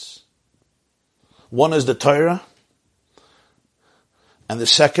 ingredients. One is the Torah, and the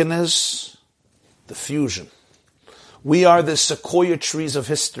second is the fusion. We are the sequoia trees of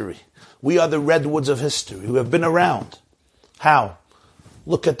history. We are the redwoods of history who have been around. How?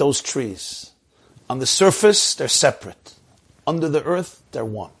 Look at those trees. On the surface, they're separate. Under the earth, they're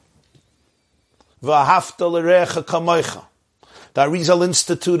one. V'ahavta l'recha kamoicha. The Arizal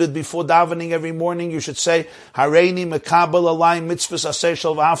instituted before davening every morning, you should say, Hareini mekabel alayim mitzvahs aseh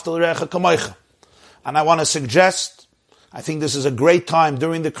shel v'ahavta l'recha kamoicha. And I want to suggest, I think this is a great time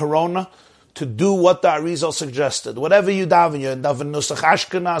during the Corona to do what the Arizal suggested. Whatever you daven, you daven Nusach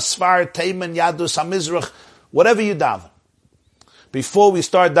Ashkenaz, Sfar, Teiman, Yadus, HaMizrach, whatever you daven. Before we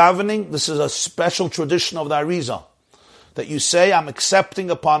start davening, this is a special tradition of the Arizal, that you say, I'm accepting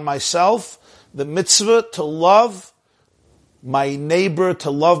upon myself the mitzvah to love my neighbor,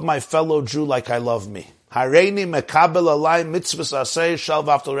 to love my fellow Jew like I love me. Hareini mekabel alay mitzvahs aseh shel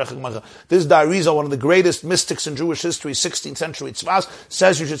v'ahavta l'recha kamoicha. This is the Arizal, one of the greatest mystics in Jewish history, 16th century tzvas,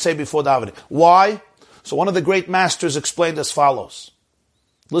 says you should say before davening. Why? So one of the great masters explained as follows.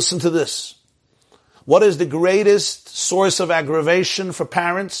 Listen to this. What is the greatest source of aggravation for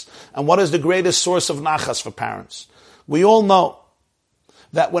parents? And what is the greatest source of nachas for parents? We all know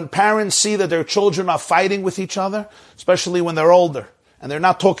that when parents see that their children are fighting with each other, especially when they're older, and they're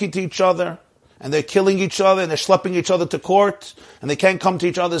not talking to each other, and they're killing each other, and they're schlepping each other to court, and they can't come to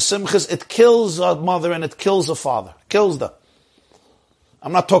each other's simchas, it kills a mother and it kills a father. It kills them.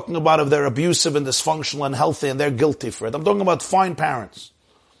 I'm not talking about if they're abusive and dysfunctional and healthy and they're guilty for it. I'm talking about fine parents.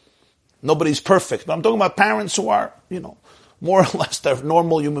 Nobody's perfect, but I'm talking about parents who are, more or less they're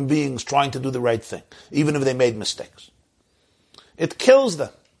normal human beings trying to do the right thing, even if they made mistakes. It kills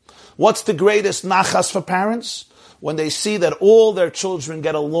them. What's the greatest nachas for parents? When they see that all their children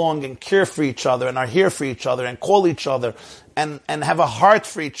get along and care for each other and are here for each other and call each other and have a heart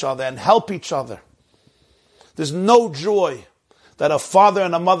for each other and help each other. There's no joy that a father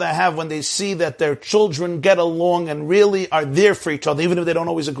and a mother have when they see that their children get along and really are there for each other, even if they don't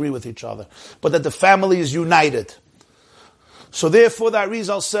always agree with each other, but that the family is united. So therefore the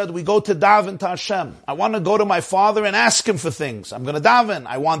Arizal said, we go to daven to Hashem. I want to go to my father and ask him for things. I'm going to daven.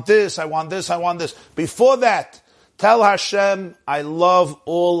 I want this, I want this, I want this. Before that, tell Hashem, I love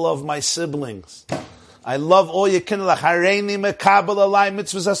all of my siblings. I love all your kindle. Hareini mekabel alay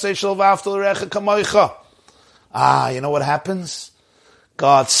mitzvahs aseh shel v'ahavta l'recha kamoicha. You know what happens?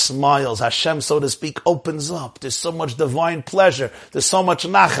 God smiles. Hashem, so to speak, opens up. There's so much divine pleasure. There's so much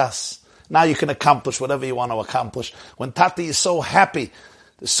nachas. Now you can accomplish whatever you want to accomplish. When Tati is so happy,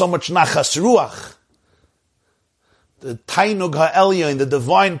 there's so much nachas ruach. The tainug ha'elyon, the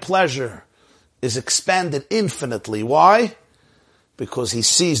divine pleasure, is expanded infinitely. Why? Because he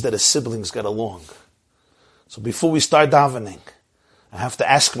sees that his siblings get along. So before we start davening, I have to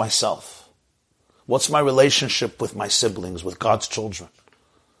ask myself, what's my relationship with my siblings, with God's children?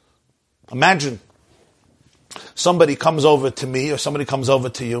 Imagine somebody comes over to me or somebody comes over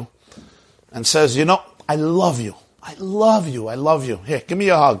to you and says, I love you. I love you. I love you. Here, give me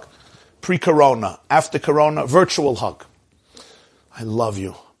a hug. Pre-corona, after corona, virtual hug. I love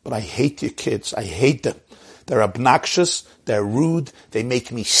you. But I hate your kids. I hate them. They're obnoxious. They're rude. They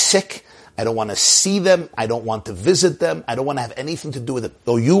make me sick. I don't want to see them. I don't want to visit them. I don't want to have anything to do with them.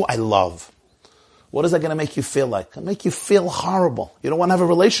 Though you, I love. What is that going to make you feel like? It'll make you feel horrible. You don't want to have a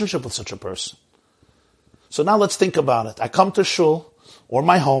relationship with such a person. So now let's think about it. I come to shul or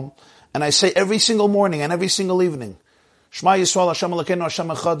my home and I say every single morning and every single evening, Shema Yisrael Hashem Elokeinu Hashem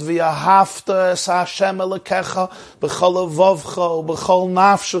Echad v'yahavta es Hashem Elokecha b'chol levavcha u'b'chol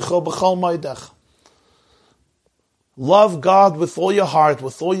nafshecha u'b'chol moedecha. Love God with all your heart,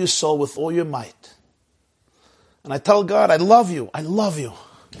 with all your soul, with all your might. And I tell God, I love you. I love you.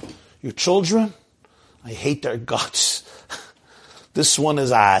 Your children, I hate their guts. This one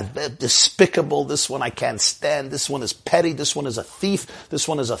is despicable. This one I can't stand. This one is petty. This one is a thief. This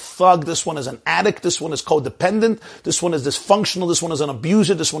one is a thug. This one is an addict. This one is codependent. This one is dysfunctional. This one is an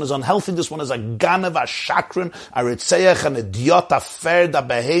abuser. This one is unhealthy. This one is a ganav, a shakran, a ritzeach, an idiot, a ferd, a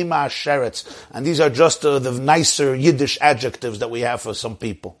behema, a sheretz. And these are just the nicer Yiddish adjectives that we have for some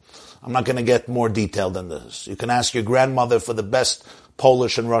people. I'm not going to get more detailed than this. You can ask your grandmother for the best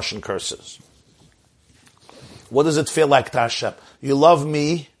Polish and Russian curses. What does it feel like to Hashem? You love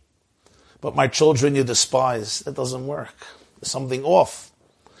me, but my children you despise. That doesn't work. There's something off.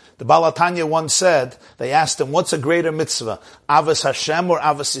 The Baal HaTanya once said, they asked him, what's a greater mitzvah? Avos Hashem or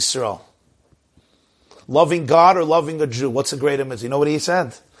Avos Yisrael? Loving God or loving a Jew? What's a greater mitzvah? You know what he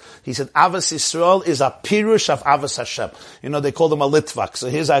said? He said, Avos Yisrael is a pirush of Avos Hashem. You know, they call them a Litvak. So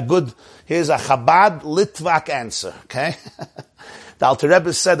here's a Chabad Litvak answer, okay? The Alter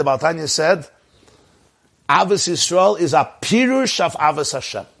Rebbe said, the Baal HaTanya said, Avos Yisrael is a pirush of Avos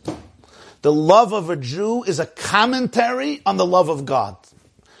Hashem. The love of a Jew is a commentary on the love of God.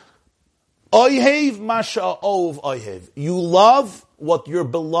 Oyhev masha ov oyhev. You love what your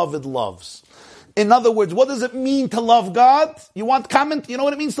beloved loves. In other words, what does it mean to love God? You want comment? You know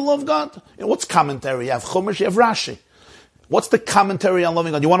what it means to love God? You know, what's commentary? You have Chumash, you have Rashi. What's the commentary on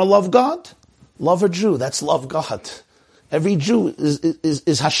loving God? You want to love God? Love a Jew. That's love God. Every Jew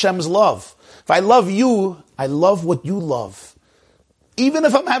is Hashem's love. If I love you, I love what you love. Even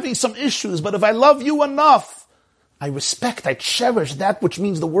if I'm having some issues, but if I love you enough, I respect, I cherish that which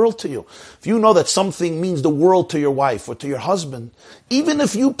means the world to you. If you know that something means the world to your wife or to your husband, even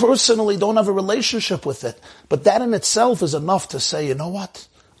if you personally don't have a relationship with it, but that in itself is enough to say, you know what?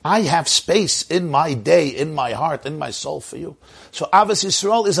 I have space in my day, in my heart, in my soul for you. So Avos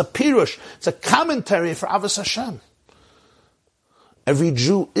Yisrael is a pirush. It's a commentary for Avos Hashem. Every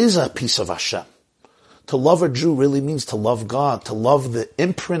Jew is a piece of Hashem. To love a Jew really means to love God, to love the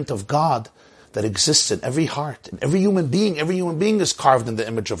imprint of God that exists in every heart, in every human being. Every human being is carved in the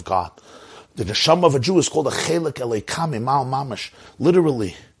image of God. The neshama of a Jew is called a chelik eleikam imal mamash,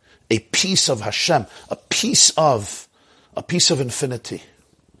 literally a piece of Hashem, a piece of infinity.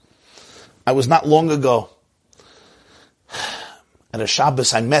 I was not long ago at a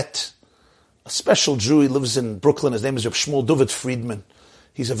Shabbos. I met a special Jew. He lives in Brooklyn. His name is Reb Shmuel David Friedman.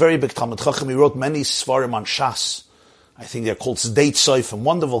 He's a very big Talmud Chacham. He wrote many Svarim on Shas. I think they're called Sdeit Soif, and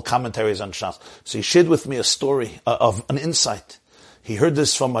wonderful commentaries on Shas. So he shared with me a story of an insight. He heard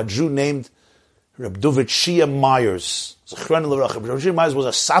this from a Jew named Reb David Shia Myers. Reb Shia Myers was a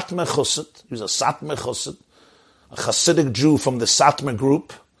Satmar Chassid. He was a Satmar Chassid, a Hasidic Jew from the Satmar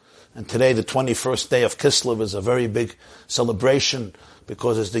group. And today, the 21st day of Kislev, is a very big celebration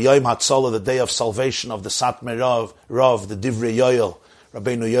because it's the Yom HaTzalah, the day of salvation of the Satmar Rav, the Divrei Yoel,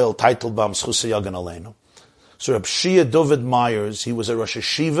 Rabbeinu Yoel, titled Bam Schusay Yagan Aleinu. So Reb Shia David Myers, he was a Rosh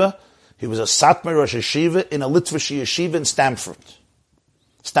Yeshiva, he was a Satmar Rosh Yeshiva in a Litvish Yeshiva in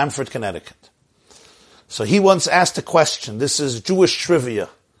Stamford, Connecticut. So he once asked a question. This is Jewish trivia.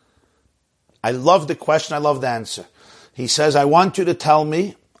 I love the question, I love the answer. He says, I want you to tell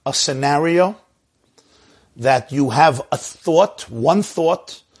me a scenario that you have a thought, one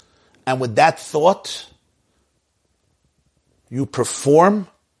thought, and with that thought, you perform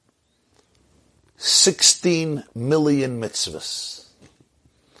 16 million mitzvahs.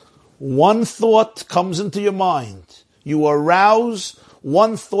 One thought comes into your mind. You arouse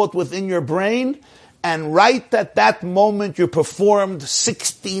one thought within your brain, and right at that moment you performed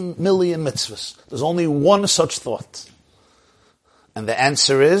 16 million mitzvahs. There's only one such thought. And the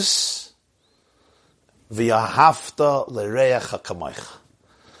answer is, V'ahavta l'reacha kamoicha.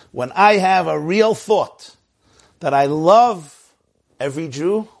 When I have a real thought that I love every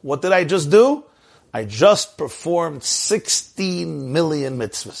Jew, what did I just do? I just performed 16 million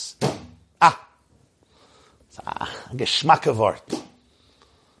mitzvahs. A geschmack of art.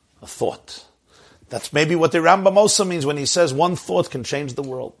 A thought. That's maybe what the Rambam also means when he says one thought can change the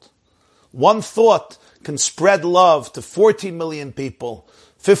world. One thought can spread love to 14 million people.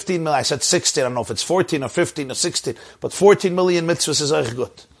 15 million, I said 16, I don't know if it's 14 or 15 or 16, but 14 million mitzvahs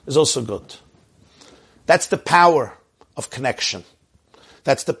is also good. That's the power of connection.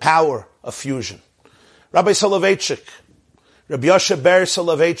 That's the power of fusion. Rabbi Soloveitchik, Rabbi Yoshe Ber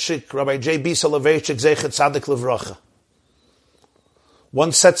Soloveitchik, Rabbi J.B. Soloveitchik, Zechet Tzadik Livracha,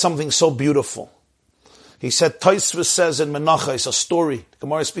 once said something so beautiful. He said, Tosfos says in Menachos, it's a story. The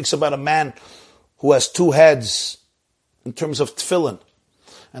Gemara speaks about a man who has two heads in terms of tefillin.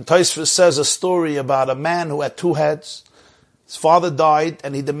 And Tosfos says a story about a man who had two heads. His father died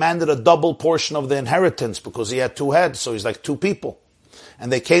and he demanded a double portion of the inheritance because he had two heads, so he's like two people.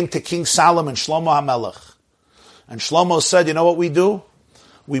 And they came to King Solomon, Shlomo HaMelech. And Shlomo said, you know what we do?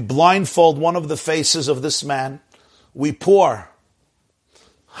 We blindfold one of the faces of this man. We pour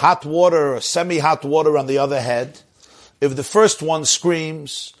hot water or semi-hot water on the other head. If the first one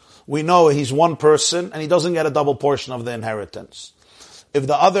screams, we know he's one person and he doesn't get a double portion of the inheritance. If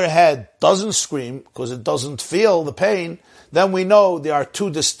the other head doesn't scream because it doesn't feel the pain, then we know there are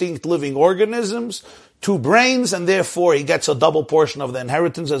two distinct living organisms, two brains, and therefore he gets a double portion of the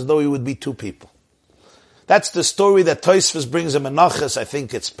inheritance as though he would be two people. That's the story that Tosfos brings in Menachos. I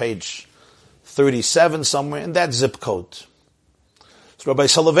think it's page 37 somewhere, in that zip code. So Rabbi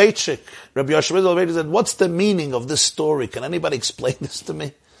Soloveitchik, Rabbi Yoshua Soloveitchik said, what's the meaning of this story? Can anybody explain this to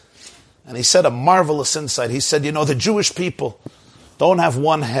me? And he said a marvelous insight. He said, you know, the Jewish people don't have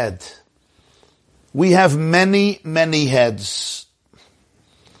one head. We have many, many heads.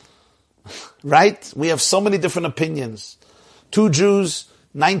 Right? We have so many different opinions. 2 Jews,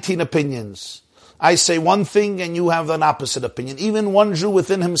 19 opinions. I say one thing and you have an opposite opinion. Even one Jew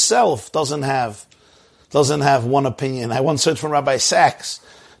within himself doesn't have one opinion. I once heard from Rabbi Sachs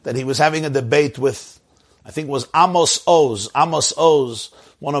that he was having a debate with, I think it was Amos Oz. Amos Oz,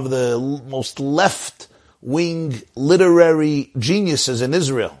 one of the most left-wing literary geniuses in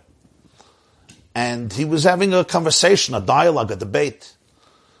Israel. And he was having a conversation, a dialogue, a debate.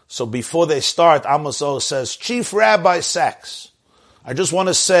 So before they start, Amos Oz says, Chief Rabbi Sachs, I just want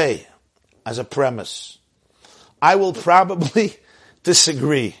to say, as a premise, I will probably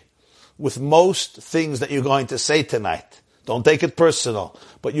disagree with most things that you're going to say tonight. Don't take it personal.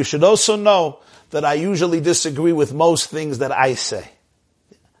 But you should also know that I usually disagree with most things that I say.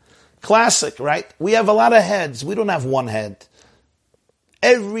 Classic, right? We have a lot of heads. We don't have one head.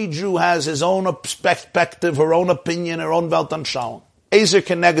 Every Jew has his own perspective, her own opinion, her own Weltanschauung. Ezer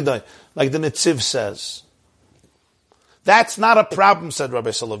kenegdoi, like the Netziv says. That's not a problem, said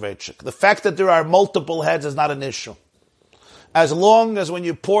Rabbi Soloveitchik. The fact that there are multiple heads is not an issue. As long as when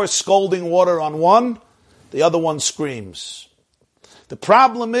you pour scalding water on one, the other one screams. The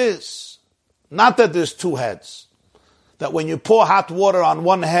problem is not that there's two heads. That when you pour hot water on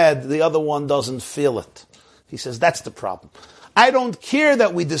one head, the other one doesn't feel it. He says that's the problem. I don't care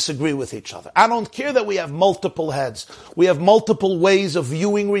that we disagree with each other. I don't care that we have multiple heads. We have multiple ways of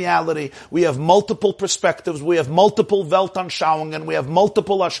viewing reality. We have multiple perspectives. We have multiple Weltanschauungen, and we have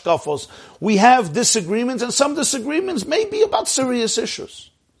multiple Ashkafos. We have disagreements, and some disagreements may be about serious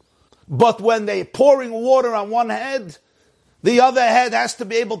issues. But when they're pouring water on one head, the other head has to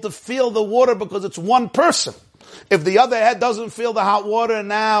be able to feel the water because it's one person. If the other head doesn't feel the hot water,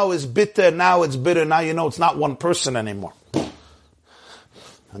 now it's bitter, now it's bitter, now you know it's not one person anymore.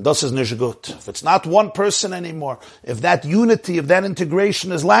 And das is nicht gut. If it's not one person anymore, if that unity, if that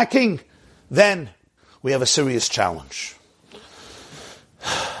integration is lacking, then we have a serious challenge.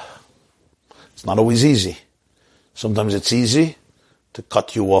 It's not always easy. Sometimes it's easy to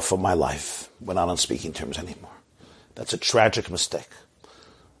cut you off of my life. We're not on speaking terms anymore. That's a tragic mistake.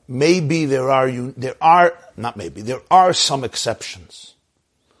 Maybe there are some exceptions.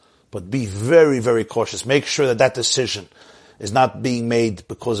 But be very, very cautious. Make sure that decision is not being made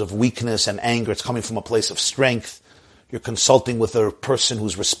because of weakness and anger. It's coming from a place of strength. You're consulting with a person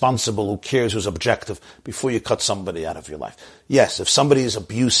who's responsible, who cares, who's objective, before you cut somebody out of your life. Yes, if somebody is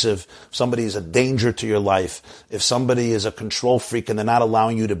abusive, if somebody is a danger to your life, if somebody is a control freak and they're not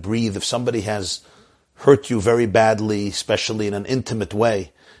allowing you to breathe, if somebody has hurt you very badly, especially in an intimate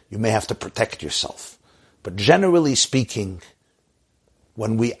way, you may have to protect yourself. But generally speaking,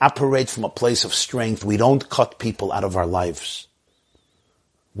 when we operate from a place of strength, we don't cut people out of our lives.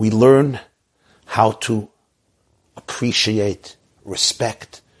 We learn how to appreciate,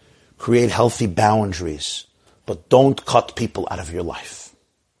 respect, create healthy boundaries, but don't cut people out of your life.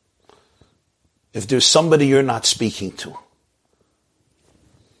 If there's somebody you're not speaking to,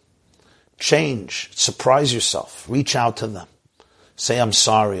 change, surprise yourself, reach out to them, say I'm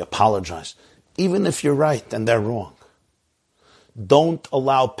sorry, apologize, even if you're right and they're wrong. Don't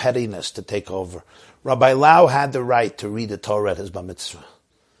allow pettiness to take over. Rabbi Lau had the right to read the Torah at his bar mitzvah,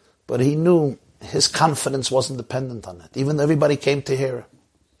 but he knew his confidence wasn't dependent on it, even though everybody came to hear him.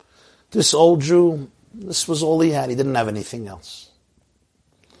 This old Jew, this was all he had. He didn't have anything else.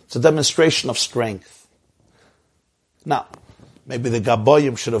 It's a demonstration of strength. Now, maybe the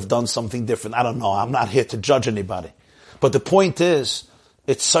Gaboyim should have done something different. I don't know. I'm not here to judge anybody. But the point is,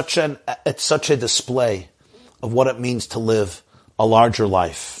 it's such a display of what it means to live a larger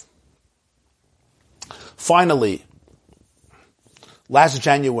life. Finally, Last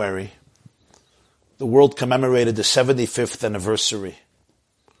January, the world commemorated the 75th anniversary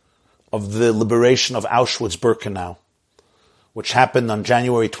of the liberation of Auschwitz-Birkenau, which happened on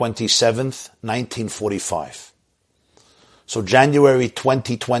January 27th, 1945. So January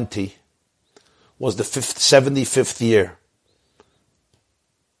 2020 was the 75th year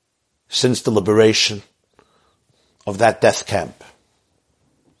since the liberation of that death camp.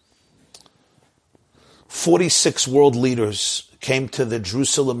 46 world leaders came to the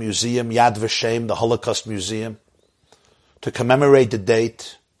Jerusalem Museum, Yad Vashem, the Holocaust Museum, to commemorate the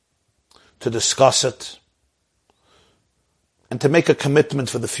date, to discuss it, and to make a commitment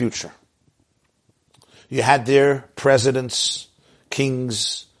for the future. You had there presidents,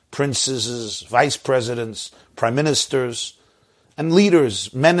 kings, princesses, vice presidents, prime ministers, and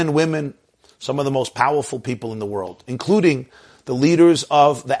leaders, men and women, some of the most powerful people in the world, including the leaders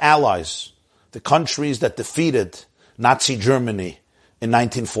of the Allies, the countries that defeated Nazi Germany in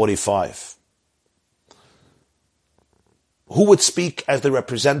 1945. Who would speak as the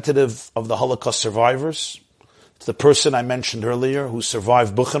representative of the Holocaust survivors? It's the person I mentioned earlier who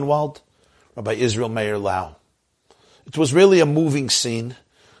survived Buchenwald, Rabbi Israel Meir Lau. It was really a moving scene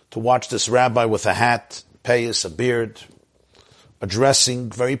to watch this rabbi with a hat, payas, a beard, addressing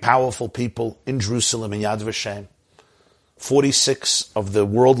very powerful people in Jerusalem in Yad Vashem. 46 of the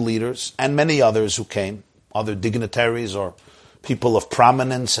world leaders and many others who came, other dignitaries or people of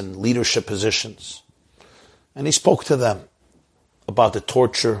prominence and leadership positions. And he spoke to them about the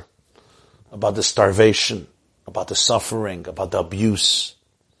torture, about the starvation, about the suffering, about the abuse,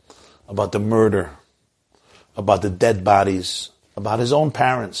 about the murder, about the dead bodies, about his own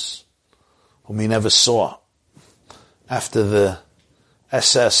parents, whom he never saw after the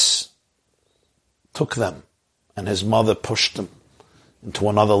SS took them and his mother pushed him into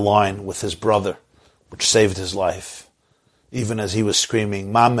another line with his brother, which saved his life, even as he was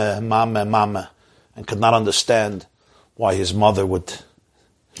screaming, "Mama, Mama, Mama," and could not understand why his mother would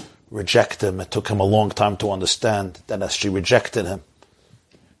reject him. It took him a long time to understand that as she rejected him,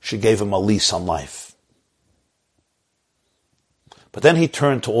 she gave him a lease on life. But then he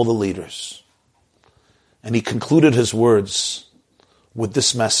turned to all the leaders, and he concluded his words with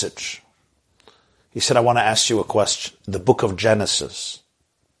this message. He said, I want to ask you a question. In the book of Genesis,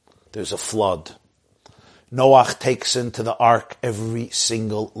 there's a flood. Noach takes into the ark every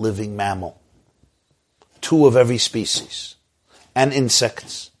single living mammal, 2 of every species, and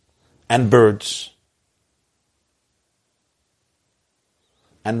insects, and birds,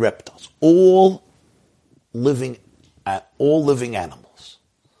 and reptiles, all living animals.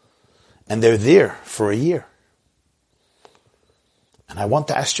 And they're there for a year. And I want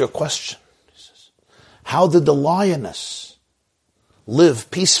to ask you a question. He says, how did the lioness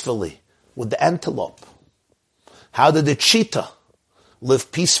live peacefully with the antelope? How did the cheetah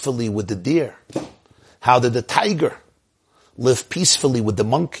live peacefully with the deer? How did the tiger live peacefully with the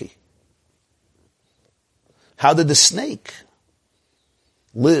monkey? How did the snake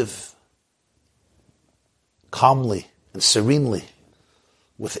live calmly and serenely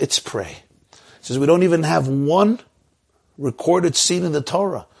with its prey? He says we don't even have one recorded scene in the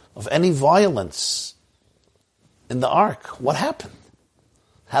Torah of any violence in the ark. What happened?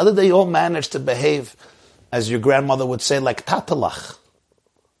 How did they all manage to behave, as your grandmother would say, like tatalach,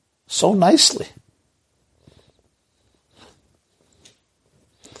 so nicely?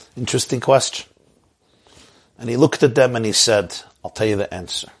 Interesting question. And he looked at them and he said, I'll tell you the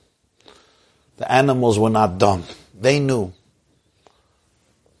answer. The animals were not dumb. They knew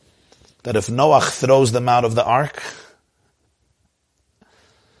that if Noach throws them out of the ark,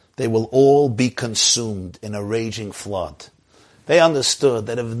 they will all be consumed in a raging flood. They understood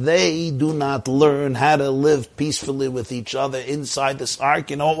that if they do not learn how to live peacefully with each other inside this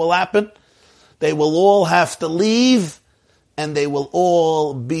ark, you know what will happen? They will all have to leave and they will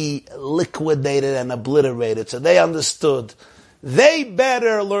all be liquidated and obliterated. So they understood they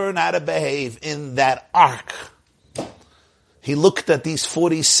better learn how to behave in that ark. He looked at these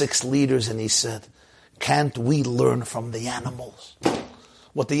 46 leaders and he said, can't we learn from the animals?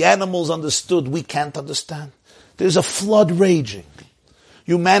 What the animals understood, we can't understand. There's a flood raging.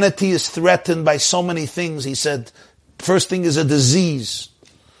 Humanity is threatened by so many things. He said, first thing is a disease.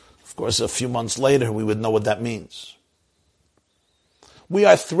 Of course, a few months later, we would know what that means. We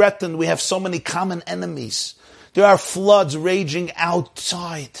are threatened. We have so many common enemies. There are floods raging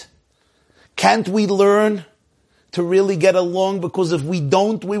outside. Can't we learn to really get along? Because if we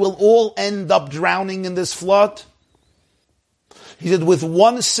don't, we will all end up drowning in this flood. He said, with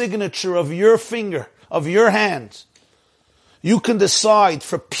one signature of your finger, of your hand, you can decide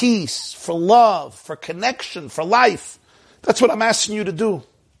for peace, for love, for connection, for life. That's what I'm asking you to do.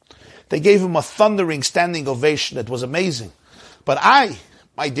 They gave him a thundering standing ovation. It was amazing. But I,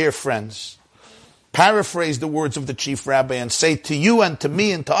 my dear friends, paraphrase the words of the chief rabbi and say to you and to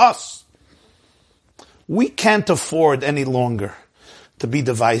me and to us, we can't afford any longer to be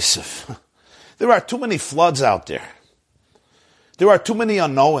divisive. There are too many floods out there. There are too many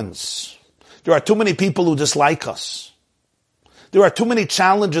unknowns. There are too many people who dislike us. There are too many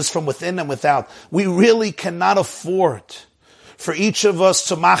challenges from within and without. We really cannot afford for each of us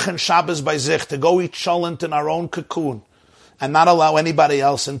to machen Shabbos by zich, to go eat cholent in our own cocoon and not allow anybody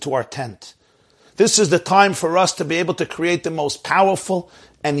else into our tent. This is the time for us to be able to create the most powerful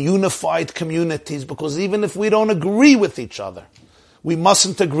and unified communities, because even if we don't agree with each other, we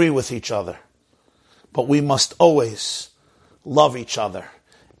mustn't agree with each other. But we must always love each other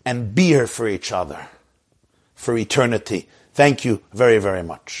and be here for each other for eternity. Thank you very, very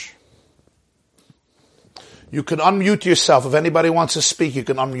much. You can unmute yourself. If anybody wants to speak, you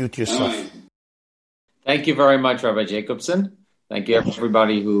can unmute yourself. Thank you very much, Rabbi Jacobson. Thank you,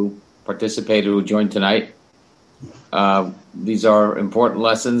 everybody who participated, who joined tonight. These are important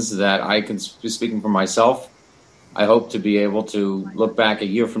lessons that I can be speaking for myself. I hope to be able to look back a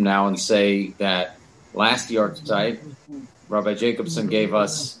year from now and say that last Yortzeit, Rabbi Jacobson gave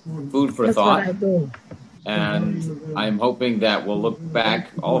us food for thought. And I'm hoping that we'll look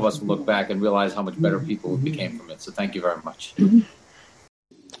back, all of us will look back and realize how much better people we became from it. So thank you very much.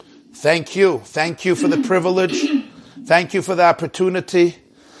 Thank you. Thank you for the privilege. Thank you for the opportunity.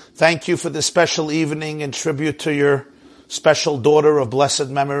 Thank you for the special evening in tribute to your special daughter of blessed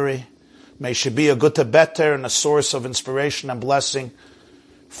memory. May she be a gutta better and a source of inspiration and blessing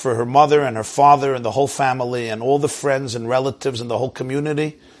for her mother and her father and the whole family and all the friends and relatives and the whole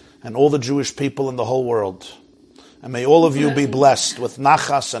community and all the Jewish people in the whole world. And may all of you be blessed with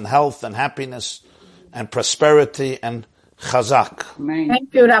nachas and health and happiness and prosperity and chazak.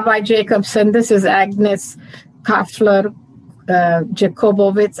 Thank you, Rabbi Jacobson. This is Agnes Kafler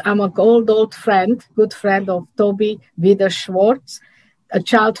Jacobowitz. I'm an old friend, good friend of Toby Wieder Schwartz, a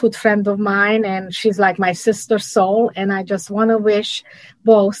childhood friend of mine, and she's like my sister soul. And I just want to wish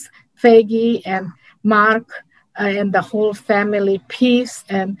both Fegi and Mark and the whole family peace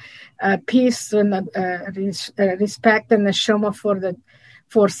and respect and neshama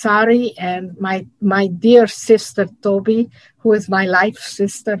for Sari and my dear sister Toby, who is my life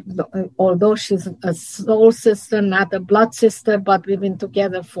sister, although she's a soul sister, not a blood sister, but we've been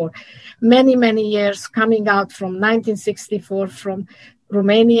together for many, many years, coming out from 1964 from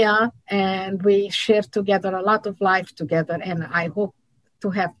Romania, and we share together a lot of life together, and I hope to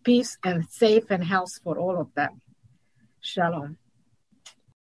have peace and safe and health for all of them. Shalom.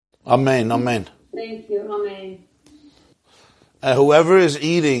 Amen, amen. Thank you, amen. Whoever is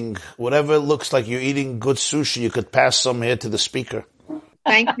eating, whatever looks like you're eating good sushi, you could pass some here to the speaker.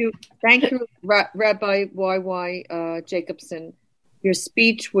 Thank you, Rabbi Y.Y. Jacobson. Your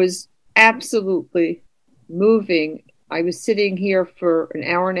speech was absolutely moving. I was sitting here for an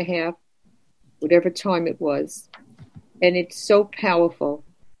hour and a half, whatever time it was, and it's so powerful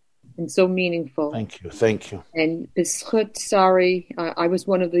and so meaningful. Thank you, thank you. And B'schut Sari, I was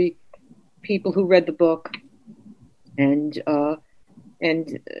one of the people who read the book, and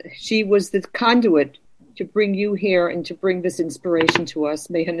she was the conduit to bring you here and to bring this inspiration to us.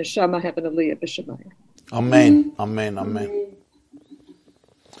 May her neshama have an aliyah b'shamayim. Amen, amen, amen.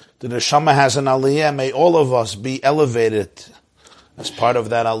 The neshama has an aliyah. May all of us be elevated as part of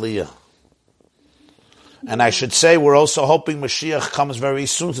that aliyah. And I should say, we're also hoping Mashiach comes very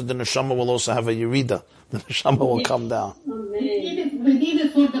soon, so the neshama will also have a yerida. The neshama will come down. We need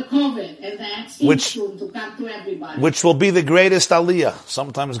it for the COVID and the vaccine to come to everybody. Which will be the greatest aliyah.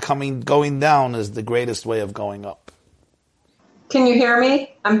 Sometimes going down is the greatest way of going up. Can you hear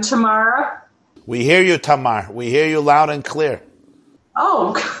me? I'm Tamara. We hear you, Tamar. We hear you loud and clear.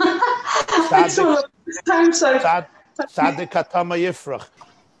 Oh,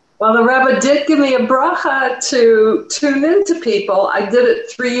 well, the Rebbe did give me a bracha to tune into people. I did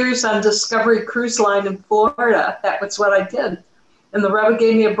it 3 years on Discovery Cruise Line in Florida. That was what I did. And the Rebbe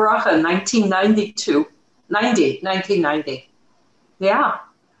gave me a bracha in 1990. Yeah.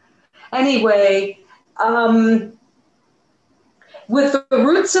 Anyway, with the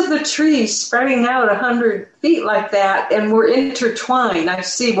roots of the trees spreading out 100 feet like that, and we're intertwined, I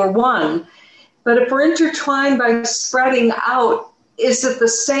see we're one. But if we're intertwined by spreading out, is it the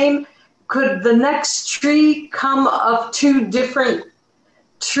same? Could the next tree come of two different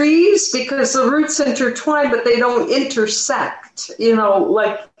trees? Because the roots intertwine, but they don't intersect,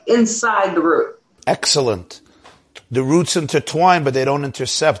 like inside the root. Excellent. The roots intertwine, but they don't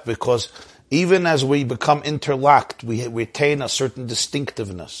intercept, because Even as we become interlocked, we retain a certain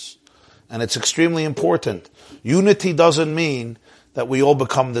distinctiveness. And it's extremely important. Unity doesn't mean that we all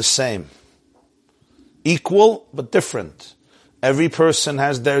become the same. Equal, but different. Every person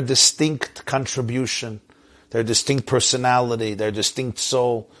has their distinct contribution, their distinct personality, their distinct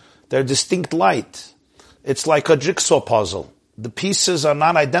soul, their distinct light. It's like a jigsaw puzzle. The pieces are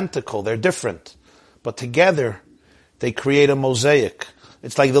not identical, they're different. But together, they create a mosaic.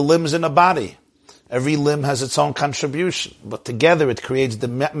 It's like the limbs in a body. Every limb has its own contribution, but together it creates the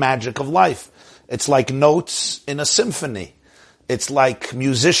magic of life. It's like notes in a symphony. It's like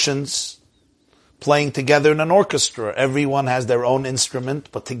musicians playing together in an orchestra. Everyone has their own instrument,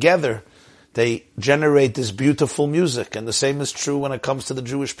 but together they generate this beautiful music. And the same is true when it comes to the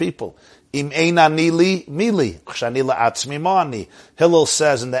Jewish people. Im eina nili mili, kshanila atzmi mani. Hillel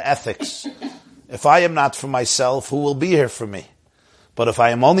says in the Ethics, if I am not for myself, who will be here for me? But if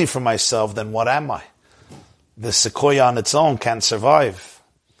I am only for myself, then what am I? The sequoia on its own can't survive.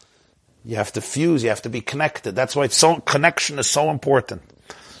 You have to fuse, you have to be connected. That's why connection is so important.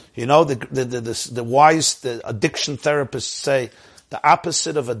 You know, the wise, the addiction therapists say, the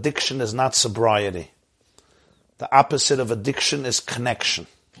opposite of addiction is not sobriety. The opposite of addiction is connection.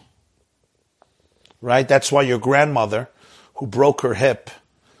 Right? That's why your grandmother, who broke her hip,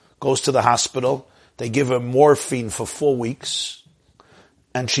 goes to the hospital, they give her morphine for 4 weeks,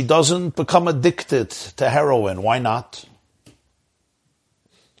 and she doesn't become addicted to heroin. Why not?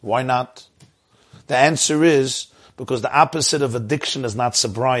 Why not? The answer is because the opposite of addiction is not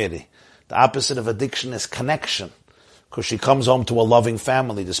sobriety. The opposite of addiction is connection. Because she comes home to a loving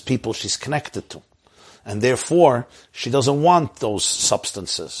family. There's people she's connected to. And therefore, she doesn't want those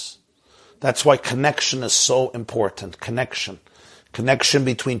substances. That's why connection is so important. Connection. Connection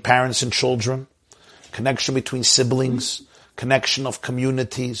between parents and children. Connection between siblings. Connection of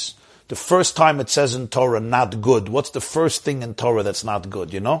communities. The first time it says in Torah, not good. What's the first thing in Torah that's not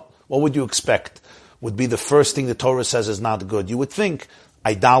good, you know? What would you expect would be the first thing the Torah says is not good? You would think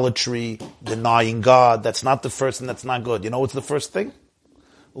idolatry, denying God, that's not the first thing that's not good. You know what's the first thing?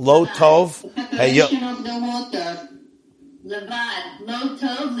 Lo tov,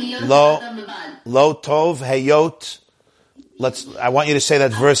 Lo tov, heyot. I want you to say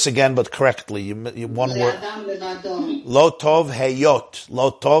that verse again, but correctly. You one word. Lo tov heyot.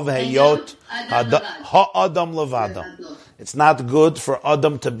 Lo tov heyot ha'adam levado. It's not good for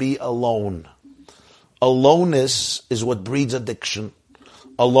Adam to be alone. Aloneness is what breeds addiction.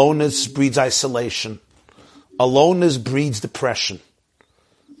 Aloneness breeds isolation. Aloneness breeds depression.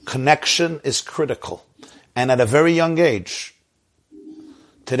 Connection is critical. And at a very young age,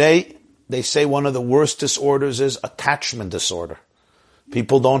 today, they say one of the worst disorders is attachment disorder.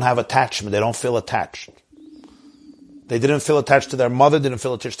 People don't have attachment. They don't feel attached. They didn't feel attached to their mother, didn't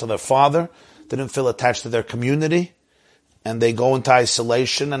feel attached to their father, didn't feel attached to their community, and they go into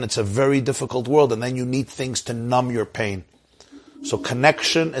isolation, and it's a very difficult world, and then you need things to numb your pain. So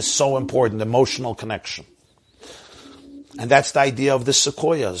connection is so important, emotional connection. And that's the idea of the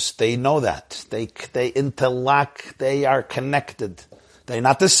sequoias. They know that. They interlock, they are connected. They're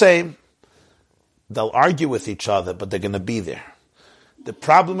not the same. They'll argue with each other, but they're going to be there. The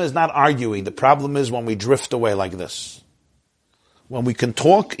problem is not arguing. The problem is when we drift away like this. When we can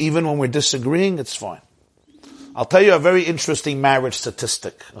talk, even when we're disagreeing, it's fine. I'll tell you a very interesting marriage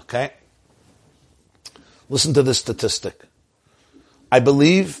statistic, okay? Listen to this statistic. I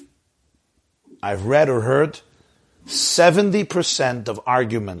believe, I've read or heard, 70% of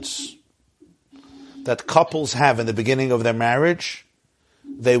arguments that couples have in the beginning of their marriage,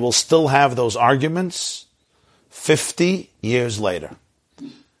 they will still have those arguments 50 years later.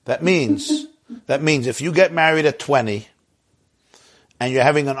 That means if you get married at 20 and you're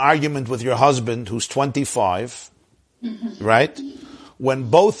having an argument with your husband who's 25, right? When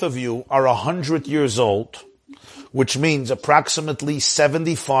both of you are 100 years old, which means approximately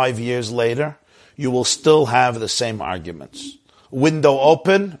 75 years later, you will still have the same arguments. Window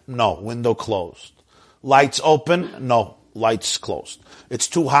open? No. Window closed. Lights open? No. Lights closed. It's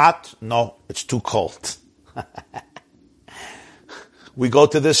too hot? No. It's too cold. We go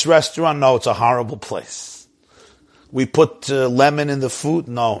to this restaurant? No, it's a horrible place. We put lemon in the food?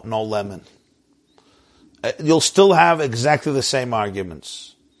 No, no lemon. You'll still have exactly the same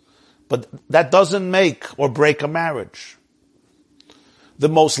arguments. But that doesn't make or break a marriage. The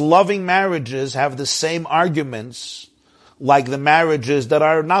most loving marriages have the same arguments like the marriages that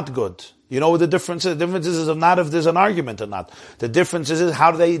are not good. You know what the difference is? The difference is not if there's an argument or not. The difference is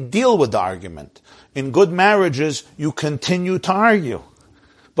how do they deal with the argument. In good marriages, you continue to argue.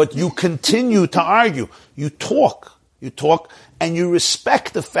 But you continue to argue. You talk, and you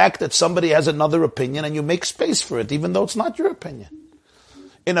respect the fact that somebody has another opinion and you make space for it, even though it's not your opinion.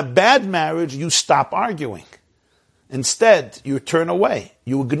 In a bad marriage, you stop arguing. Instead, you turn away.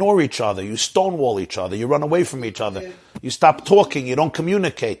 You ignore each other. You stonewall each other. You run away from each other. You stop talking. You don't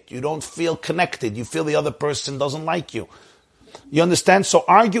communicate. You don't feel connected. You feel the other person doesn't like you. You understand? So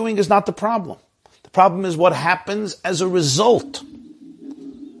arguing is not the problem. The problem is what happens as a result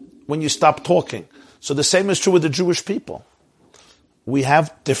when you stop talking. So the same is true with the Jewish people. We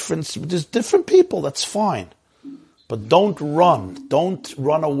have there's different people. That's fine. But don't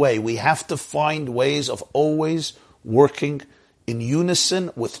run away. We have to find ways of always working in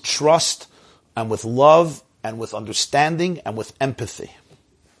unison with trust and with love and with understanding and with empathy.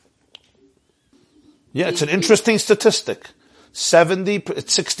 Yeah, it's an interesting statistic. 69%.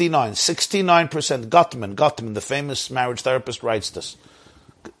 69%. Gottman, the famous marriage therapist, writes this.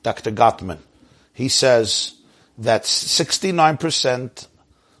 Dr. Gottman. He says that 69%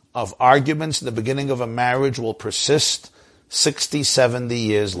 of arguments in the beginning of a marriage will persist 60, 70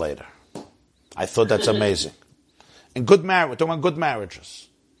 years later. I thought that's amazing. In good marriage, we're talking about good marriages.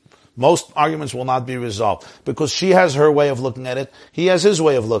 Most arguments will not be resolved because she has her way of looking at it. He has his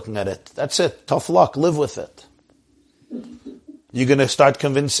way of looking at it. That's it. Tough luck. Live with it. You're going to start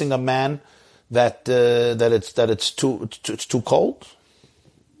convincing a man that it's too cold,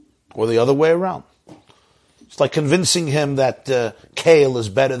 or the other way around. It's like convincing him that kale is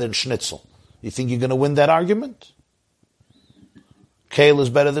better than schnitzel. You think you're going to win that argument? Kale is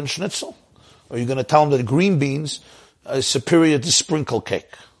better than schnitzel? Or are you going to tell him that green beans is superior to sprinkle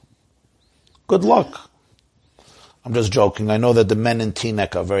cake? Good luck. I'm just joking. I know that the men in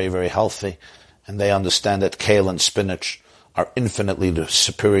Teaneck are very, very healthy, and they understand that kale and spinach are infinitely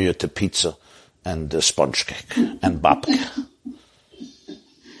superior to pizza and sponge cake and babka.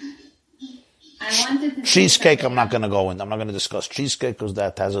 Cheesecake, I'm not going to go in. I'm not going to discuss cheesecake because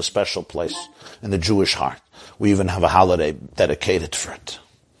that has a special place in the Jewish heart. We even have a holiday dedicated for it.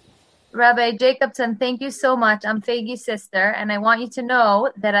 Rabbi Jacobson, thank you so much. I'm Feigi's sister, and I want you to know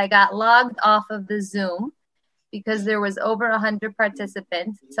that I got logged off of the Zoom because there was over 100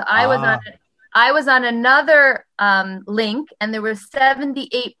 participants. So I was on another link, and there were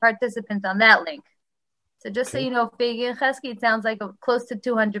 78 participants on that link. So just so you know, Feigi and Chesky, it sounds like close to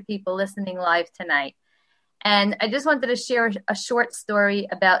 200 people listening live tonight. And I just wanted to share a short story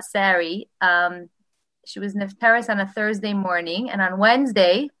about Sari. She was in Paris on a Thursday morning, and on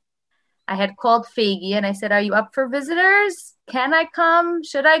Wednesday, I had called Feigi and I said, "Are you up for visitors? Can I come?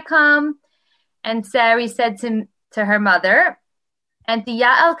 Should I come?" And Sari said to her mother, "Auntie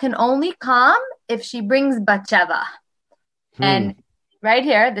Yael can only come if she brings Batsheva." And right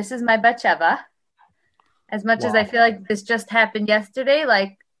here, this is my Batsheva. As much as I feel like this just happened yesterday,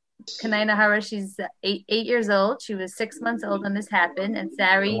 like Kanai Nahara, she's 8 years old. She was 6 months old when this happened. And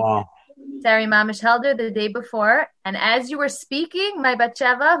Sari Mamish held her the day before. And as you were speaking, my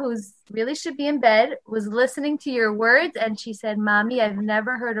Batsheva, who's really should be in bed, was listening to your words. And she said, "Mommy, I've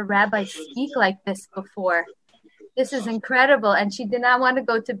never heard a rabbi speak like this before. This is incredible." And she did not want to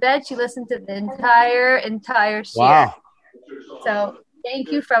go to bed. She listened to the entire shir. Wow. So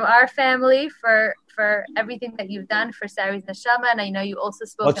thank you from our family for everything that you've done for Sari's Neshama. And I know you also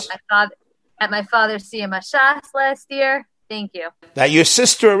spoke at my father's Siyam HaShas last year. Thank you. That your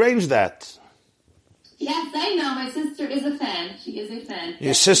sister arranged that. Yes, I know. My sister is a fan. She is a fan.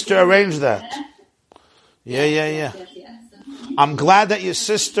 Your sister arranged that. Yeah. Yes. I'm glad that your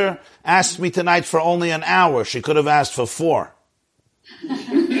sister asked me tonight for only an hour. She could have asked for 4.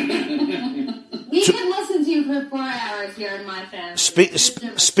 We can listen to you for 4 hours here in my family.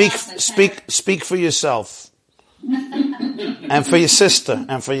 Speak for yourself. and for your sister.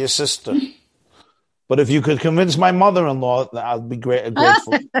 But if you could convince my mother-in-law, I'd be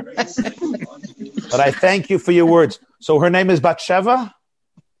grateful. But I thank you for your words. So her name is Batsheva?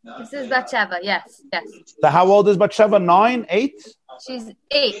 This is Batsheva, yes. So how old is Batsheva? 9, 8? She's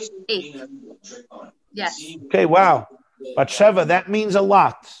 8. Yes. Okay, wow. Batsheva, that means a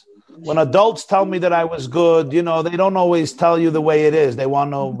lot. When adults tell me that I was good, they don't always tell you the way it is. They want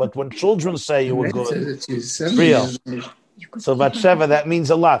to know, but when children say you were good, it's real. So Batsheva, that means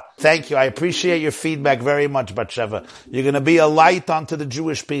a lot. Thank you. I appreciate your feedback very much, Batsheva. You're going to be a light onto the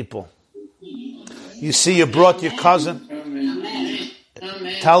Jewish people. You see, you brought your cousin.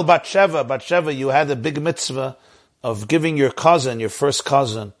 Tell Batsheva, you had a big mitzvah of giving your first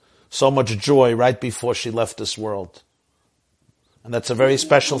cousin, so much joy right before she left this world. And that's a very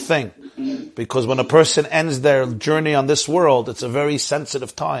special thing. Because when a person ends their journey on this world, it's a very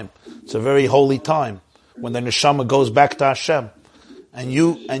sensitive time. It's a very holy time. When the neshama goes back to Hashem. And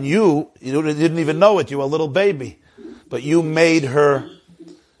you didn't even know it. You were a little baby. but you made her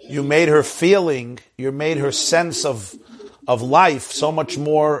feeling, you made her sense of life so much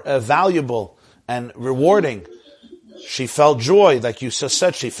more valuable and rewarding. She felt joy, like you just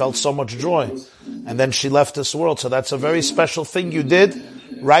said, she felt so much joy. And then she left this world. So that's a very special thing you did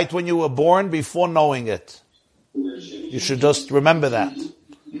right when you were born, before knowing it. You should just remember that.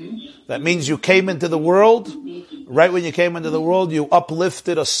 That means you came into the world, right when you came into the world, you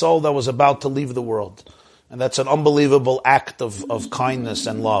uplifted a soul that was about to leave the world. And that's an unbelievable act of kindness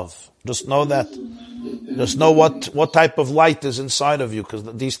and love. Just know that. Just know what type of light is inside of you, because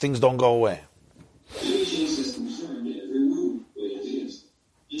these things don't go away.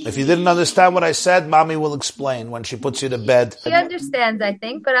 If you didn't understand what I said, Mommy will explain when she puts you to bed. She understands, I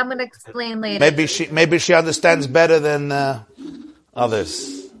think, but I'm going to explain later. Maybe she understands better than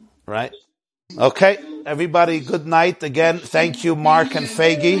others, right? Okay, everybody, good night. Again, thank you, Mark and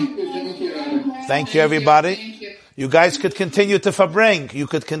Fagi. Thank you, everybody. You guys could continue to verbring. You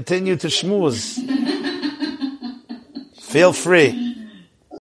could continue to schmooze. Feel free.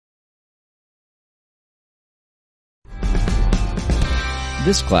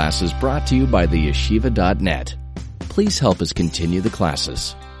 This class is brought to you by theyeshiva.net. Please help us continue the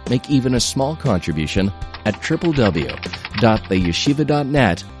classes. Make even a small contribution at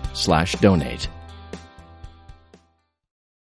www.theyeshiva.net/donate.